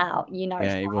sort that out, you know.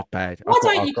 Yeah, it was bad. Why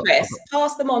don't you, Chris,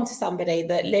 pass them on to somebody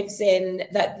that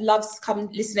loves come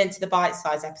listening to the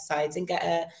bite-size episodes and get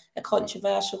a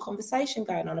controversial conversation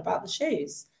going on about the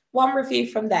shoes? One review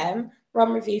from them,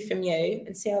 one review from you,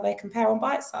 and see how they compare on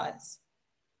bite-size.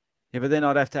 Yeah, but then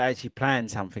I'd have to actually plan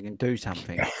something and do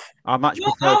something. I much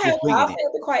prefer I just winging think it.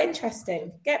 it'll be quite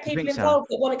interesting. Get people think so? involved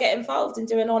that want to get involved and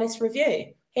do an honest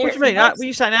review. What do you mean? What are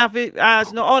you saying?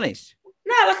 Ours not honest?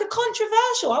 No, like a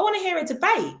controversial. I want to hear a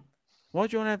debate. Why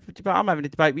do you want to have a debate? I'm having a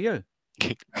debate with you.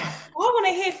 I want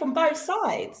to hear from both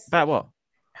sides. About what?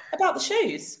 About the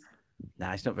shoes. No,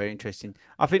 it's not very interesting.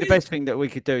 I think the best thing that we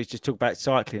could do is just talk about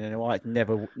cycling and why it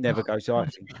never go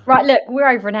cycling. Right, look, we're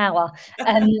over an hour.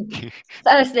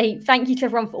 Firstly, thank you to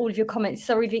everyone for all of your comments.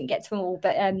 Sorry we didn't get to them all,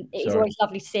 but it is always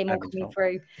lovely to see them all coming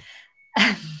through.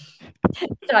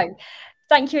 So,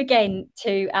 Thank you again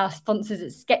to our sponsors at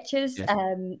Skechers. Yes.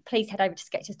 Please head over to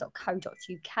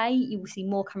skechers.co.uk. You will see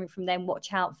more coming from them.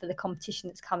 Watch out for the competition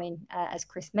that's coming, as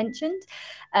Chris mentioned.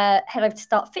 Head over to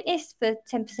Start Fitness for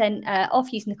 10%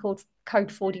 off using the code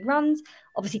 40runs.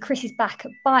 Obviously, Chris is back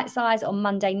at Bite Size on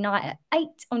Monday night at 8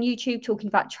 on YouTube, talking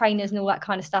about trainers and all that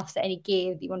kind of stuff. So any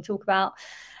gear that you want to talk about.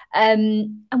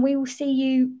 And we will see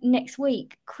you next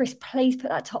week. Chris, please put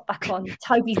that top back on.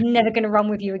 Toby's never going to run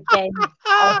with you again.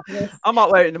 I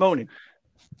might wear it in the morning.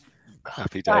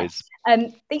 Happy days.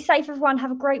 Right. Be safe, everyone.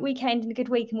 Have a great weekend and a good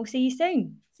week, and we'll see you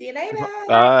soon. See you later.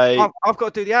 Bye. I've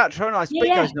got to do the outro, and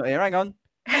Yeah. Speako's not here. Hang on.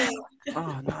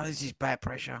 Oh, no, this is bad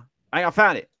pressure. Hang on, I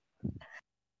found it.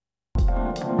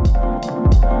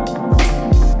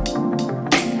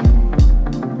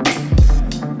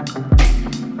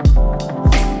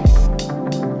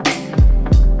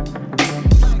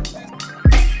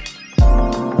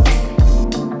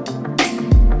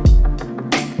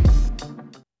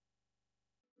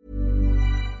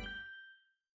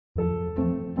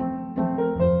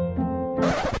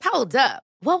 Hold up.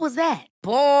 What was that?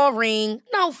 Boring.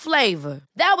 No flavor.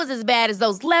 That was as bad as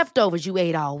those leftovers you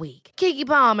ate all week. Keke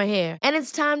Palmer here, and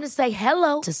it's time to say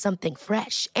hello to something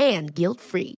fresh and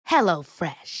guilt-free. Hello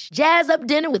Fresh. Jazz up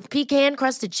dinner with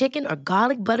pecan-crusted chicken or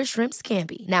garlic butter shrimp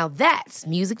scampi. Now that's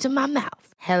music to my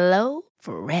mouth. Hello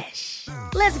Fresh.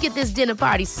 Let's get this dinner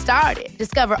party started.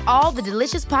 Discover all the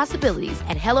delicious possibilities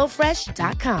at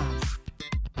hellofresh.com.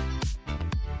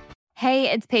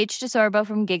 Hey, it's Paige DeSorbo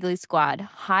from Giggly Squad.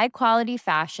 High quality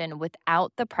fashion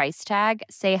without the price tag.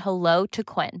 Say hello to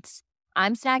Quince.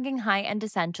 I'm snagging high-end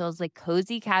essentials like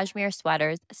cozy cashmere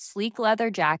sweaters, sleek leather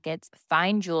jackets,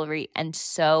 fine jewelry, and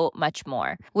so much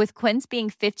more. With Quince being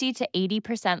 50 to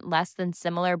 80% less than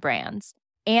similar brands.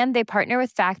 And they partner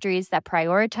with factories that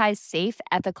prioritize safe,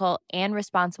 ethical, and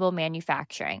responsible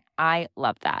manufacturing. I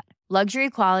love that. Luxury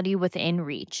quality within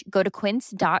reach. Go to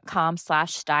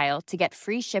quince.com/style to get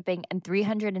free shipping and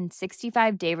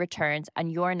 365-day returns on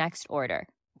your next order.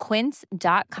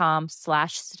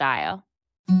 Quince.com/style.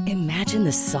 Imagine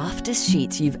the softest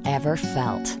sheets you've ever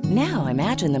felt. Now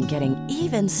imagine them getting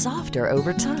even softer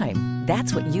over time.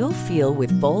 That's what you'll feel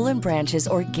with Boll & Branch's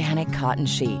organic cotton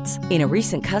sheets. In a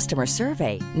recent customer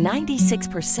survey,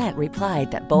 96% replied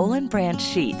that Boll & Branch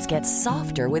sheets get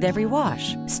softer with every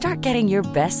wash. Start getting your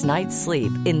best night's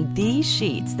sleep in these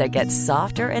sheets that get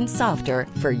softer and softer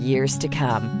for years to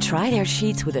come. Try their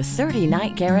sheets with a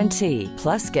 30-night guarantee.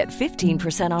 Plus, get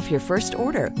 15% off your first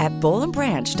order at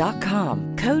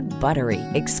bollandbranch.com. Code BUTTERY.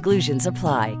 Exclusions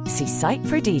apply. See site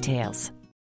for details.